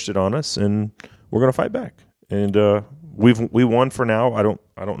 You pushed it on us, and we're going to fight back. And we won for now. I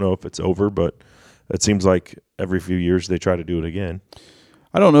don't know if it's over, but it seems like every few years they try to do it again.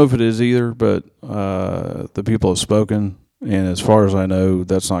 I don't know if it is either, but the people have spoken, and as far as I know,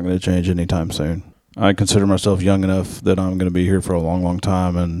 that's not going to change anytime soon. I consider myself young enough that I'm going to be here for a long, long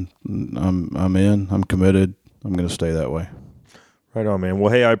time, and I'm committed. I'm going to stay that way. Right on, man.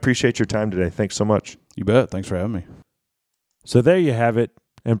 Well, hey, I appreciate your time today. Thanks so much. You bet. Thanks for having me. So there you have it.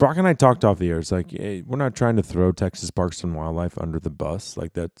 And Brock and I talked off the air. It's like, hey, we're not trying to throw Texas Parks and Wildlife under the bus.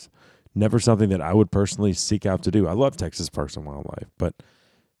 Like, that's never something that I would personally seek out to do. I love Texas Parks and Wildlife, but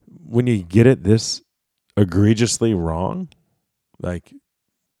when you get it this egregiously wrong, like,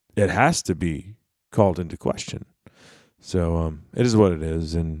 it has to be called into question. So it is what it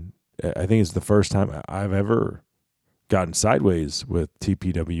is, and I think it's the first time I've ever gotten sideways with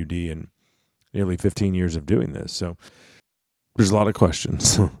TPWD in nearly 15 years of doing this. So there's a lot of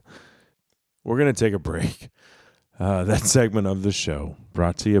questions. We're going to take a break. That segment of the show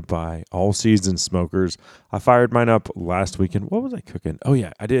brought to you by All Seasons Smokers. I fired mine up last weekend. What was I cooking? Oh,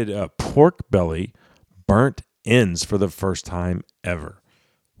 yeah, I did pork belly burnt ends for the first time ever.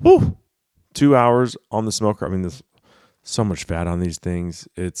 Woo! 2 hours on the smoker. I mean, there's so much fat on these things.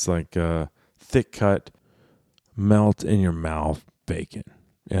 It's like thick cut, melt in your mouth bacon.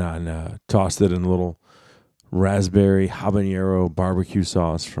 And tossed it in a little raspberry habanero barbecue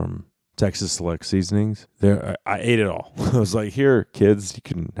sauce from Texas Select Seasonings. There, I ate it all. I was like, here, kids, you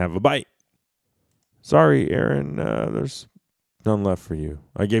can have a bite. Sorry, Aaron, there's none left for you.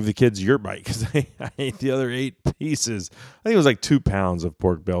 I gave the kids your bite because I ate the other 8 pieces. I think it was like 2 pounds of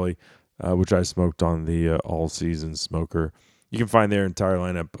pork belly, which I smoked on the All Seasons Smoker. You can find their entire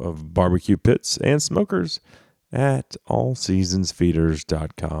lineup of barbecue pits and smokers at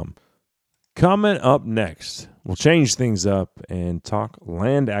allseasonsfeeders.com. Coming up next, we'll change things up and talk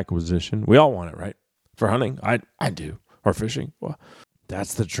land acquisition. We all want it, right? For hunting, I do. Or fishing. Well,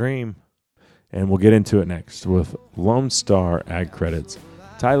 that's the dream. And we'll get into it next with Lone Star Ag Credits,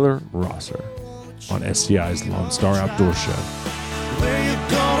 Tyler Rosser on SCI's Lone Star Outdoor Show. Where you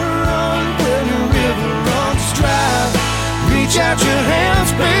gonna run when the river runs dry? Reach out your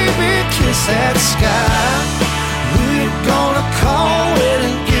hands, baby, kiss that sky. Who you gonna call when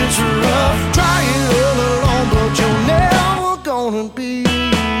it gets rough? Try it all alone, but you're never gonna be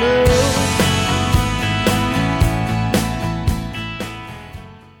enough.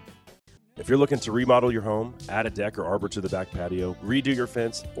 If you're looking to remodel your home, add a deck or arbor to the back patio, redo your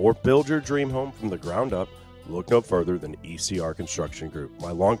fence, or build your dream home from the ground up, look no further than ECR Construction Group.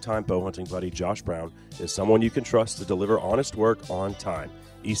 My longtime bow hunting buddy, Josh Brown, is someone you can trust to deliver honest work on time.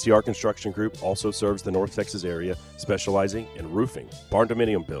 ECR Construction Group also serves the North Texas area, specializing in roofing, barn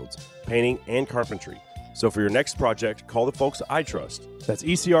dominium builds, painting, and carpentry. So for your next project, call the folks I trust. That's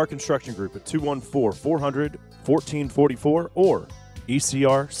ECR Construction Group at 214-400-1444 or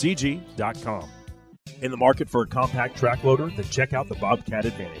ECRCG.com. In the market for a compact track loader? Then check out the Bobcat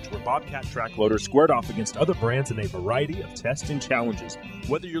Advantage, where Bobcat track loaders squared off against other brands in a variety of tests and challenges.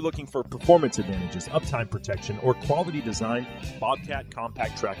 Whether you're looking for performance advantages, uptime protection, or quality design, Bobcat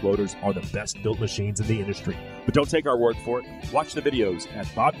compact track loaders are the best built machines in the industry. But don't take our word for it. Watch the videos at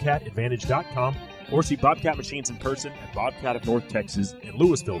BobcatAdvantage.com or see Bobcat machines in person at Bobcat of North Texas in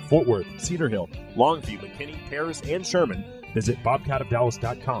Louisville, Fort Worth, Cedar Hill, Longview, McKinney, Paris, and Sherman. Visit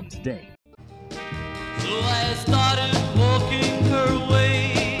BobcatofDallas.com today. So I started walking her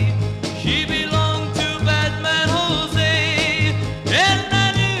way. She belonged to Batman Jose. And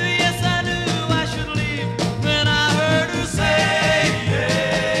I knew, yes I knew I should leave when I heard her say,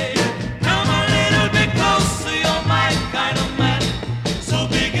 hey, come a little bit closer, you're my kind of man. So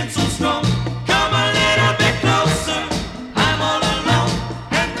big and so strong. Come a little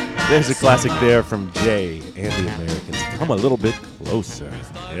There's a classic there from Jay and the Americans. Come a little bit closer.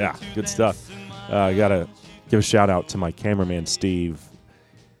 Yeah, good stuff. I got to give a shout out to my cameraman, Steve.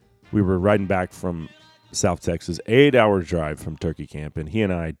 We were riding back from South Texas, 8-hour drive from Turkey Camp, and he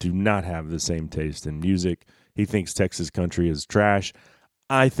and I do not have the same taste in music. He thinks Texas country is trash.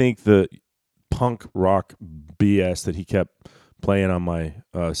 I think the punk rock BS that he kept playing on my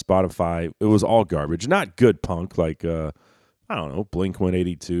Spotify, it was all garbage. Not good punk like, I don't know,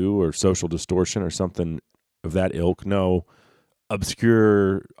 Blink-182 or Social Distortion or something of that ilk. No,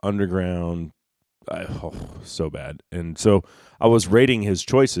 obscure, underground, so bad. And so I was rating his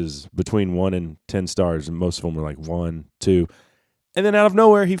choices between 1 and 10 stars, and most of them were like 1, 2. And then out of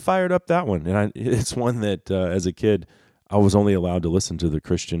nowhere, he fired up that one. And it's one that, as a kid, I was only allowed to listen to the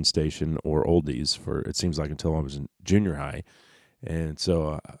Christian station or oldies for, it seems like, until I was in junior high. And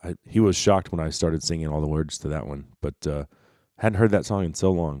so he was shocked when I started singing all the words to that one. But hadn't heard that song in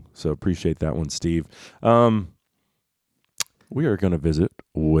so long. So appreciate that one, Steve. We are going to visit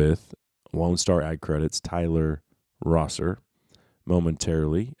with Lone Star Ag Credit's Tyler Rosser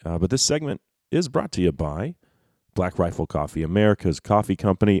momentarily. But this segment is brought to you by Black Rifle Coffee, America's coffee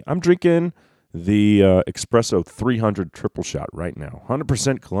company. I'm drinking the Espresso 300 Triple Shot right now.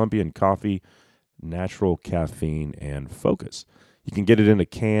 100% Colombian coffee, natural caffeine, and focus. You can get it in a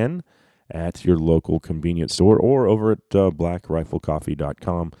can at your local convenience store or over at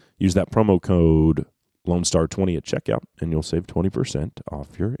blackriflecoffee.com. Use that promo code LoneStar20 at checkout, and you'll save 20%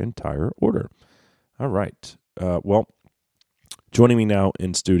 off your entire order. All right. Well, joining me now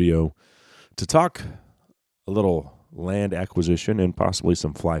in studio to talk a little land acquisition and possibly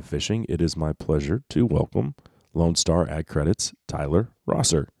some fly fishing, it is my pleasure to welcome Lone Star Ag Credit's Tyler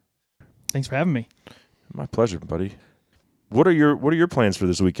Rosser. Thanks for having me. My pleasure, buddy. What are your plans for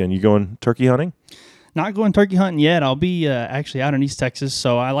this weekend? You going turkey hunting? Not going turkey hunting yet. I'll be actually out in East Texas,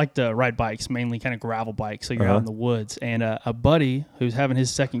 so I like to ride bikes, mainly kind of gravel bikes, so you're out in the woods. And a buddy who's having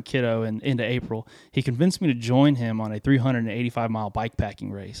his second kiddo into April, he convinced me to join him on a 385-mile bike packing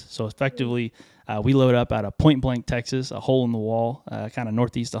race. So effectively, we load up out of Point Blank, Texas, a hole in the wall, kind of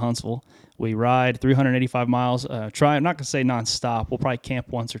northeast of Huntsville. We ride 385 miles. I'm not going to say nonstop. We'll probably camp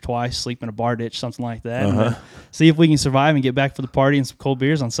once or twice, sleep in a bar ditch, something like that. And, see if we can survive and get back for the party and some cold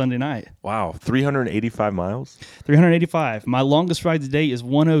beers on Sunday night. Wow, 385 miles? 385. My longest ride to date is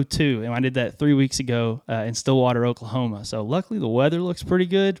 102, and I did that 3 weeks ago in Stillwater, Oklahoma. So luckily the weather looks pretty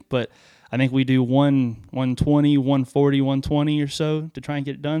good, but I think we do 120, 140, 120 or so to try and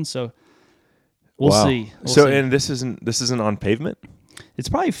get it done. So we'll see. We'll see. And this isn't on pavement? It's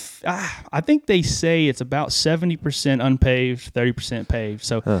probably, I think they say it's about 70% unpaved, 30% paved.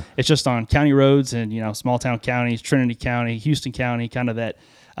 So it's just on county roads and, small town counties, Trinity County, Houston County, kind of that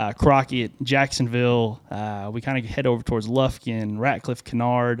Crockett, Jacksonville. We kind of head over towards Lufkin, Ratcliffe,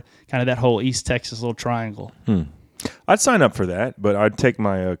 Kennard, kind of that whole East Texas little triangle. I'd sign up for that, but I'd take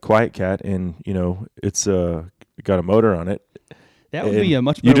my Quiet Cat and, it's got a motor on it. That would be a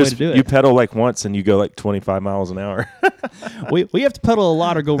much better way to do it. You pedal like once and you go like 25 miles an hour. we have to pedal a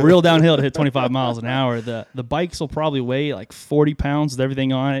lot or go real downhill to hit 25 miles an hour. The bikes will probably weigh like 40 pounds with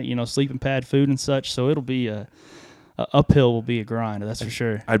everything on it, sleeping pad, food and such. So it'll be uphill will be a grind. That's for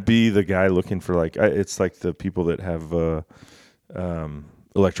sure. I'd be the guy looking for it's like the people that have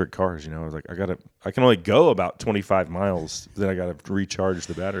electric cars. I was like, I can only go about 25 miles. Then I got to recharge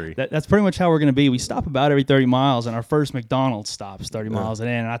the battery. That's pretty much how we're going to be. We stop about every 30 miles, and our first McDonald's stops 30 miles in.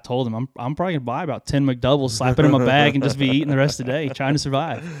 And I told him I'm probably going to buy about 10 McDoubles, slap it in my bag, and just be eating the rest of the day, trying to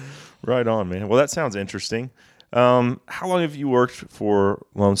survive. Right on, man. Well, that sounds interesting. How long have you worked for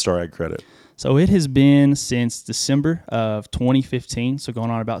Lone Star Ag Credit? So it has been since December of 2015, so going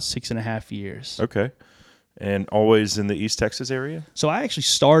on about 6.5 years. Okay. And always in the East Texas area? So I actually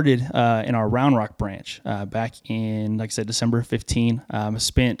started in our Round Rock branch back in, like I said, December of 15.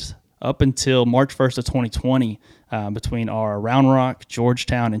 Spent up until March 1st of 2020 between our Round Rock,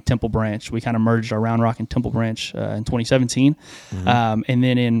 Georgetown, and Temple branch. We kind of merged our Round Rock and Temple branch in 2017. And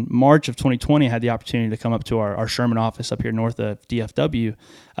then in March of 2020, I had the opportunity to come up to our Sherman office up here north of DFW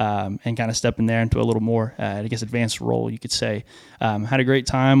and kind of step in there into a little more, advanced role, you could say. Had a great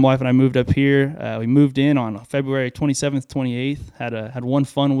time. Wife and I moved up here. We moved in on February 27th, 28th. Had one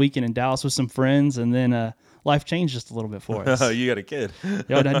fun weekend in Dallas with some friends, and then life changed just a little bit for us. You got a kid? I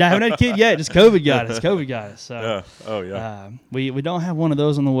haven't had a kid yet. Just COVID got us. So, yeah. We don't have one of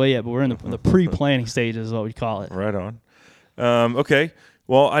those on the way yet, but we're in the pre-planning stages is what we call it. Right on. Okay.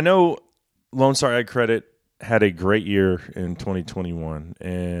 Well, I know Lone Star Ag Credit had a great year in 2021,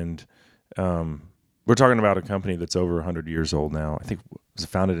 and we're talking about a company that's over 100 years old now. I think Was it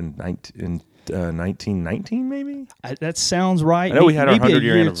founded in 1919 maybe? That sounds right. I know we had our Maybe a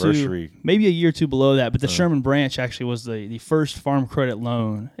 100-year year or anniversary. two, maybe a year or two below that, but the Sherman branch actually was the first farm credit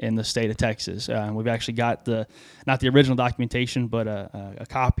loan in the state of Texas. We've actually got not the original documentation, but a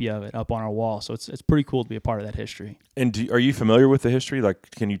copy of it up on our wall. So it's pretty cool to be a part of that history. And are you familiar with the history? Like,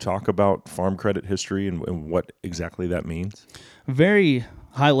 can you talk about farm credit history and what exactly that means? Very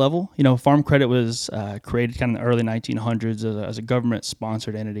high level. Farm credit was created kind of in the early 1900s as a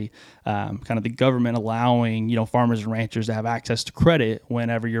government-sponsored entity, kind of the government allowing, farmers and ranchers to have access to credit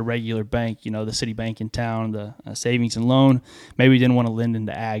whenever your regular bank, the city bank in town, the savings and loan, maybe didn't want to lend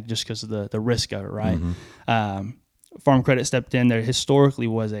into ag just because of the risk of it, right? Farm credit stepped in. There historically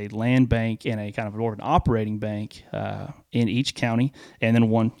was a land bank and a kind of more of an operating bank in each county, and then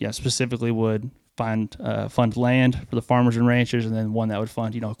one specifically would fund land for the farmers and ranchers, and then one that would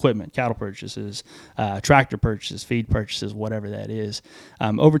fund equipment, cattle purchases, tractor purchases, feed purchases, whatever that is.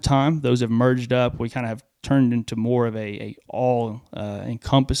 Over time, those have merged up. We kind of have turned into more of a all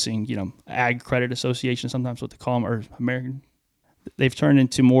encompassing ag credit association, sometimes what they call them, or American. They've turned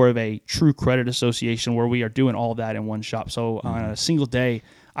into more of a true credit association where we are doing all of that in one shop. So on a single day,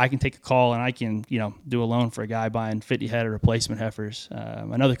 I can take a call and I can, do a loan for a guy buying 50 head of replacement heifers.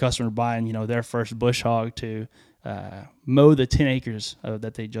 Another customer buying, their first bush hog to mow the 10 acres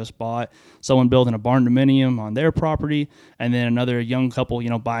that they just bought. Someone building a barn dominium on their property, and then another young couple,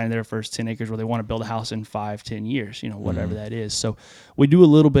 buying their first 10 acres where they want to build a house in 5-10 years, whatever that is. So we do a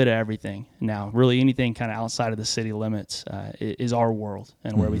little bit of everything now. Really anything kind of outside of the city limits is our world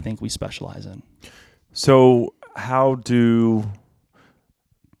and where we think we specialize in. So how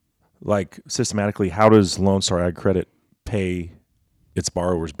systematically, how does Lone Star Ag Credit pay its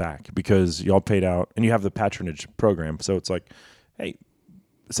borrowers back? Because y'all paid out, and you have the patronage program, so it's like, hey,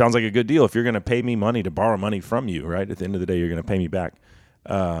 it sounds like a good deal. If you're going to pay me money to borrow money from you, right, at the end of the day, you're going to pay me back.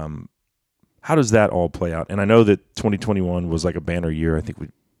 How does that all play out? And I know that 2021 was like a banner year. I think we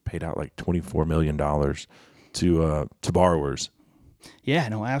paid out like $24 million to borrowers. Yeah,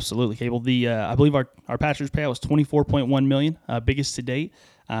 no, absolutely, Cable. I believe our patronage payout was $24.1 million, biggest to date.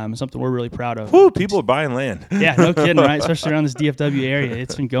 Something we're really proud of. Woo, people are buying land. Yeah, no kidding, right? Especially around this DFW area.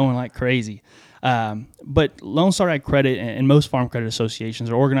 It's been going like crazy. But Lone Star Ag Credit and most farm credit associations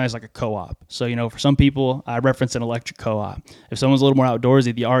are organized like a co-op. So, for some people, I reference an electric co-op. If someone's a little more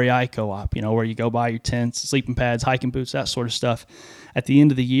outdoorsy, the REI co-op, where you go buy your tents, sleeping pads, hiking boots, that sort of stuff. At the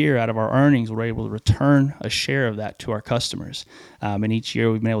end of the year, out of our earnings, we're able to return a share of that to our customers. And each year,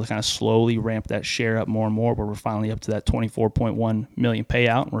 we've been able to kind of slowly ramp that share up more and more, where we're finally up to that $24.1 million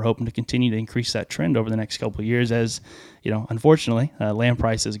payout. And we're hoping to continue to increase that trend over the next couple of years as, unfortunately, land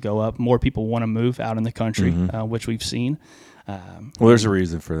prices go up. More people want to move out in the country, which we've seen. Well, there's a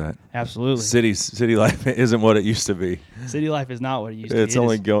reason for that. Absolutely. City life isn't what it used to be. City life is not what it used to be.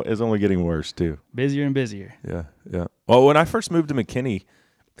 It's only getting worse too. Busier and busier. Yeah. Well, when I first moved to McKinney,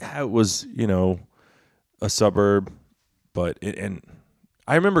 it was a suburb, and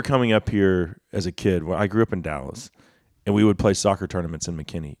I remember coming up here as a kid. I grew up in Dallas, and we would play soccer tournaments in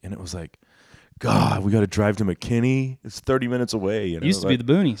McKinney, and it was like, God, we got to drive to McKinney. It's 30 minutes away. It used to be the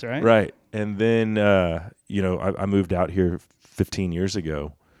boonies, right? Right. And then, I moved out here 15 years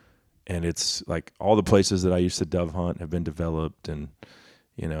ago, and it's like all the places that I used to dove hunt have been developed. And,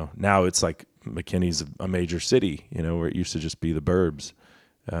 now it's like McKinney's a major city, where it used to just be the burbs.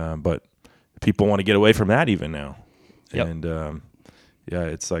 But people want to get away from that even now. Yep. And,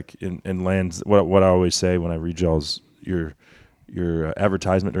 it's like in lands, what I always say when I read y'all's, your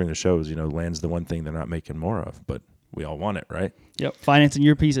advertisement during the shows, land's the one thing they're not making more of, but we all want it, right? Yep, financing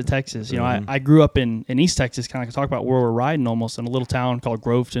your piece of Texas. I grew up in East Texas, kind of talk about where we're riding almost, in a little town called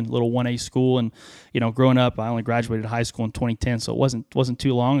Groveton, little 1A school. And, growing up, I only graduated high school in 2010, so it wasn't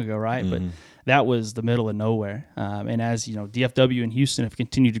too long ago, right? But that was the middle of nowhere. And as, DFW and Houston have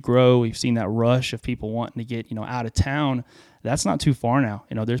continued to grow, we've seen that rush of people wanting to get, out of town. That's not too far now.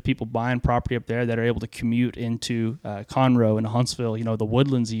 There's people buying property up there that are able to commute into Conroe and Huntsville, the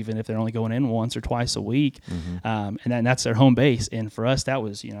Woodlands, even if they're only going in once or twice a week. And that's their home base. And for us, that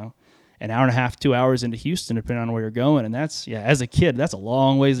was, an hour and a half, 2 hours into Houston, depending on where you're going. And that's, as a kid, that's a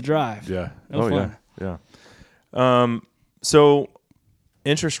long ways to drive. Yeah. No fun. Yeah. So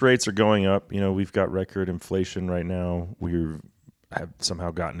interest rates are going up. We've got record inflation right now. We have somehow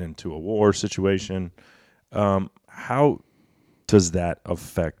gotten into a war situation. How does that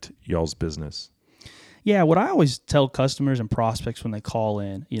affect y'all's business? Yeah, what I always tell customers and prospects when they call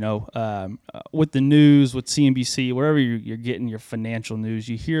in, with the news, with CNBC, wherever you're getting your financial news,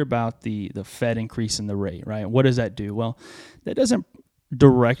 you hear about the Fed increasing the rate, right? What does that do? Well, that doesn't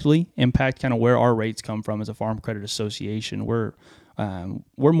directly impact kind of where our rates come from as a Farm Credit Association. We're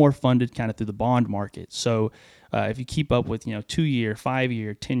more funded kind of through the bond market. So if you keep up with 2-year,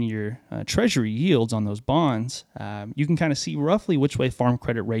 5-year, 10-year Treasury yields on those bonds, you can kind of see roughly which way Farm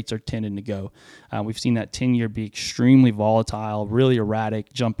Credit rates are tending to go. We've seen that 10-year be extremely volatile, really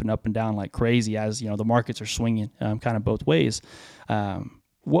erratic, jumping up and down like crazy as the markets are swinging kind of both ways.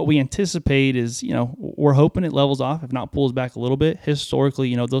 What we anticipate is, we're hoping it levels off, if not pulls back a little bit.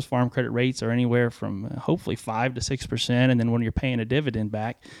 Historically, those Farm Credit rates are anywhere from hopefully 5 to 6%. And then when you're paying a dividend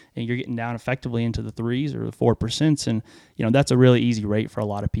back, and you're getting down effectively into the 3s or the 4%. And, that's a really easy rate for a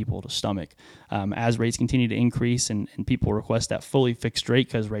lot of people to stomach. As rates continue to increase and people request that fully fixed rate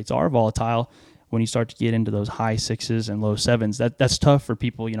because rates are volatile, when you start to get into those high 6s and low 7s, that's tough for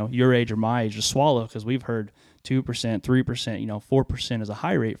people, your age or my age to swallow, because we've heard 2%, 3%, 4% is a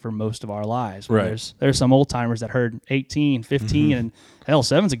high rate for most of our lives. Right. There's some old timers that heard 18, 15, and hell,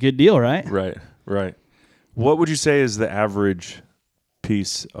 7's a good deal, right? Right. What would you say is the average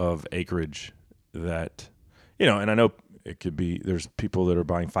piece of acreage that, and I know it could be, there's people that are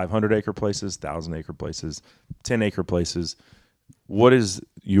buying 500-acre places, 1,000-acre places, 10-acre places. What is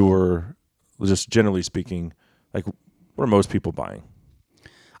your, just generally speaking, like, what are most people buying?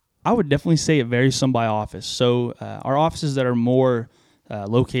 I would definitely say it varies some by office. So our offices that are more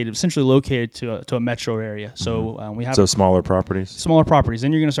essentially located to a metro area. So we have smaller properties.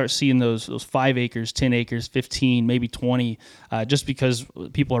 Then you're going to start seeing those 5 acres, 10 acres, 15, maybe 20, just because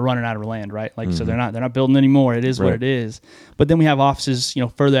people are running out of land, right? So they're not building anymore. It is what it is. But then we have offices,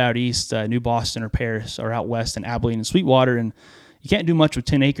 further out east, New Boston or Paris, or out west in Abilene and Sweetwater, and you can't do much with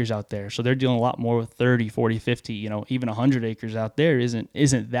 10 acres out there. So they're dealing a lot more with 30, 40, 50, even 100 acres out there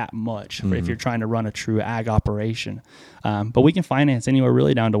isn't that much for if you're trying to run a true ag operation. But we can finance anywhere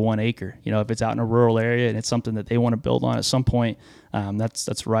really down to 1 acre. If it's out in a rural area and it's something that they want to build on at some point,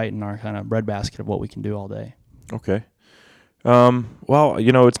 that's right in our kind of breadbasket of what we can do all day. Okay. Well,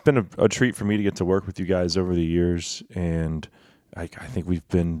 it's been a treat for me to get to work with you guys over the years. And I think we've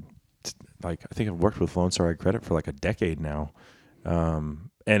been, I think I've worked with Lone Star Ag Credit for like a decade now.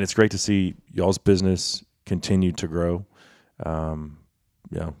 And it's great to see y'all's business continue to grow.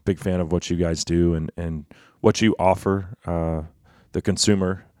 Big fan of what you guys do and what you offer the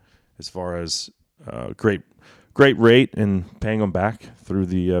consumer as far as great rate and paying them back through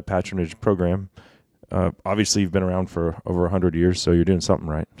the patronage program. Obviously, you've been around for over 100 years, so you're doing something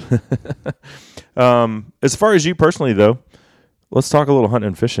right. As far as you personally, though, let's talk a little hunting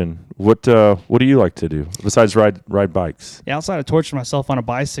and fishing. What do you like to do besides ride bikes? Yeah, outside of torturing myself on a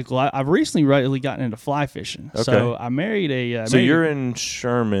bicycle, I've recently really gotten into fly fishing. Okay. So I married a. So you're in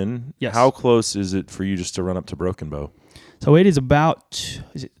Sherman. Yes. How close is it for you just to run up to Broken Bow? So it is about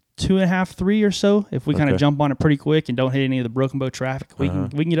 2.5, 3 or so. If we kind of jump on it pretty quick and don't hit any of the Broken Bow traffic, we can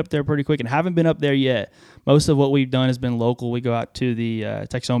get up there pretty quick. And haven't been up there yet. Most of what we've done has been local. We go out to the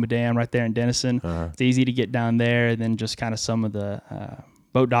Texoma Dam right there in Denison. It's easy to get down there. And then just kind of some of the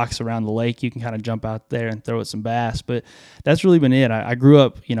boat docks around the lake, you can kind of jump out there and throw at some bass. But that's really been it. I grew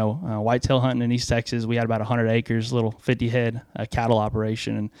up, whitetail hunting in East Texas. We had about 100 acres, little 50 head cattle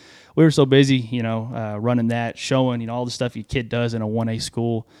operation, and we were so busy, running that, showing, all the stuff your kid does in a 1A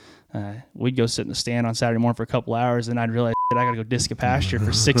school. We'd go sit in the stand on Saturday morning for a couple hours, and I'd realize I got to go disc a pasture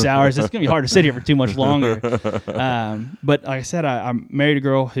for 6 hours. It's going to be hard to sit here for too much longer. But like I said, I married a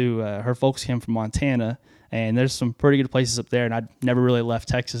girl who her folks came from Montana, and there's some pretty good places up there, and I'd never really left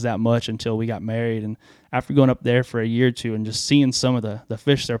Texas that much until we got married. And after going up there for a year or two and just seeing some of the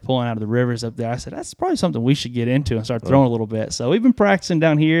fish they're pulling out of the rivers up there, I said, that's probably something we should get into and start throwing a little bit. So we've been practicing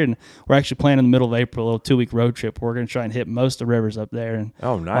down here, and we're actually planning in the middle of April a little 2-week road trip. We're going to try and hit most of the rivers up there in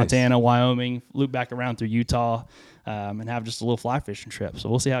Montana, Wyoming, loop back around through Utah, and have just a little fly fishing trip. So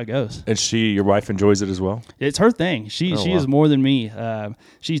we'll see how it goes. And your wife enjoys it as well? It's her thing. She is more than me.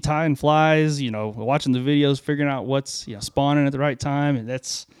 She's tying flies, watching the videos, figuring out what's spawning at the right time, and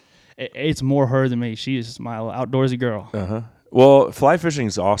it's more her than me. She is my outdoorsy girl. Well, fly fishing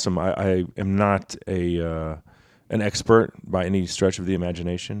is awesome. I am not an expert by any stretch of the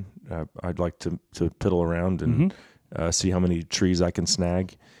imagination. I'd like to piddle around and see how many trees I can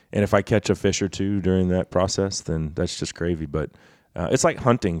snag. And if I catch a fish or two during that process, then that's just gravy. But it's like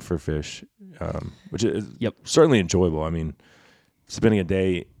hunting for fish, which is certainly enjoyable. I mean, spending a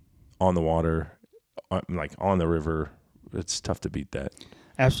day on the water, like on the river, it's tough to beat that.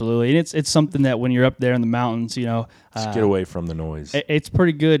 Absolutely, and it's something that when you're up there in the mountains, Just get away from the noise. It's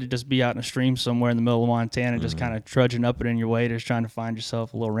pretty good to just be out in a stream somewhere in the middle of Montana, just kind of trudging up it in your way, just trying to find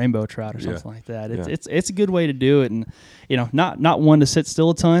yourself a little rainbow trout or something like that. It's a good way to do it, and not one to sit still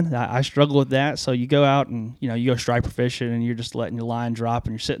a ton. I struggle with that. So you go out and you go striper fishing, and you're just letting your line drop,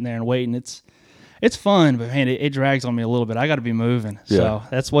 and you're sitting there and waiting. It's fun, but man, it drags on me a little bit. I got to be moving. Yeah. So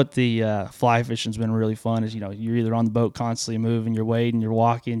that's what the fly fishing's been really fun. Is you're either on the boat constantly moving, you're wading, you're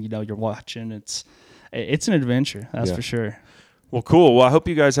walking, you're watching. It's an adventure, that's for sure. Well, cool. Well, I hope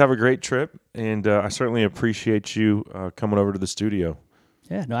you guys have a great trip, and I certainly appreciate you coming over to the studio.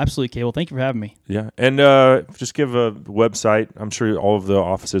 Yeah, no, absolutely, Cable. Thank you for having me. Yeah, and just give a website. I'm sure all of the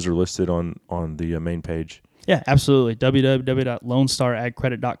offices are listed on the main page. Yeah, absolutely.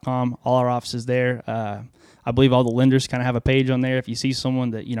 www.lonestaragcredit.com. All our offices there. I believe all the lenders kind of have a page on there. If you see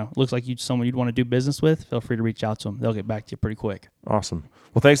someone that looks like someone you'd want to do business with, feel free to reach out to them. They'll get back to you pretty quick. Awesome.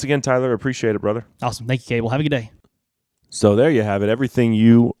 Well, thanks again, Tyler. Appreciate it, brother. Awesome. Thank you, Cable. Have a good day. So there you have it. Everything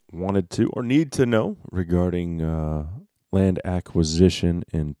you wanted to or need to know regarding land acquisition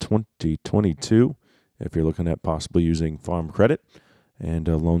in 2022. If you're looking at possibly using Farm Credit, and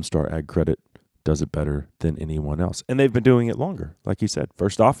Lone Star Ag Credit does it better than anyone else. And they've been doing it longer. Like you said,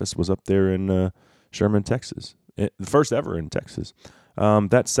 first office was up there in Sherman, Texas. The first ever in Texas.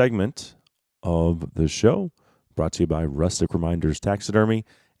 That segment of the show brought to you by Rustic Reminders Taxidermy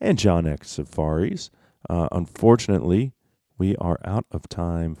and John X Safaris. Unfortunately, we are out of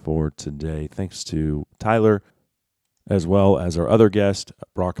time for today. Thanks to Tyler, as well as our other guest,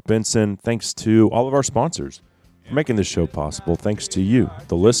 Brock Benson. Thanks to all of our sponsors for making this show possible. Thanks to you,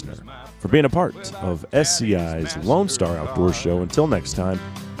 the listener, for being a part of SCI's Lone Star Outdoor Show. Until next time,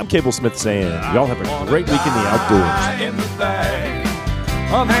 I'm Cable Smith saying y'all have a great week in the outdoors. In the back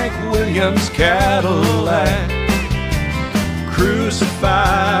of Hank Williams' Cadillac,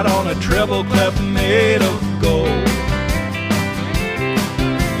 crucified on a treble clef made of gold.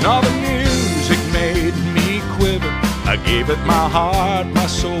 And all the music made me quiver. I gave it my heart, my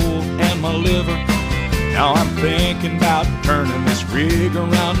soul, and my liver. Now I'm thinking about turning this rig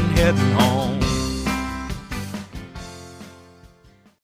around and heading home.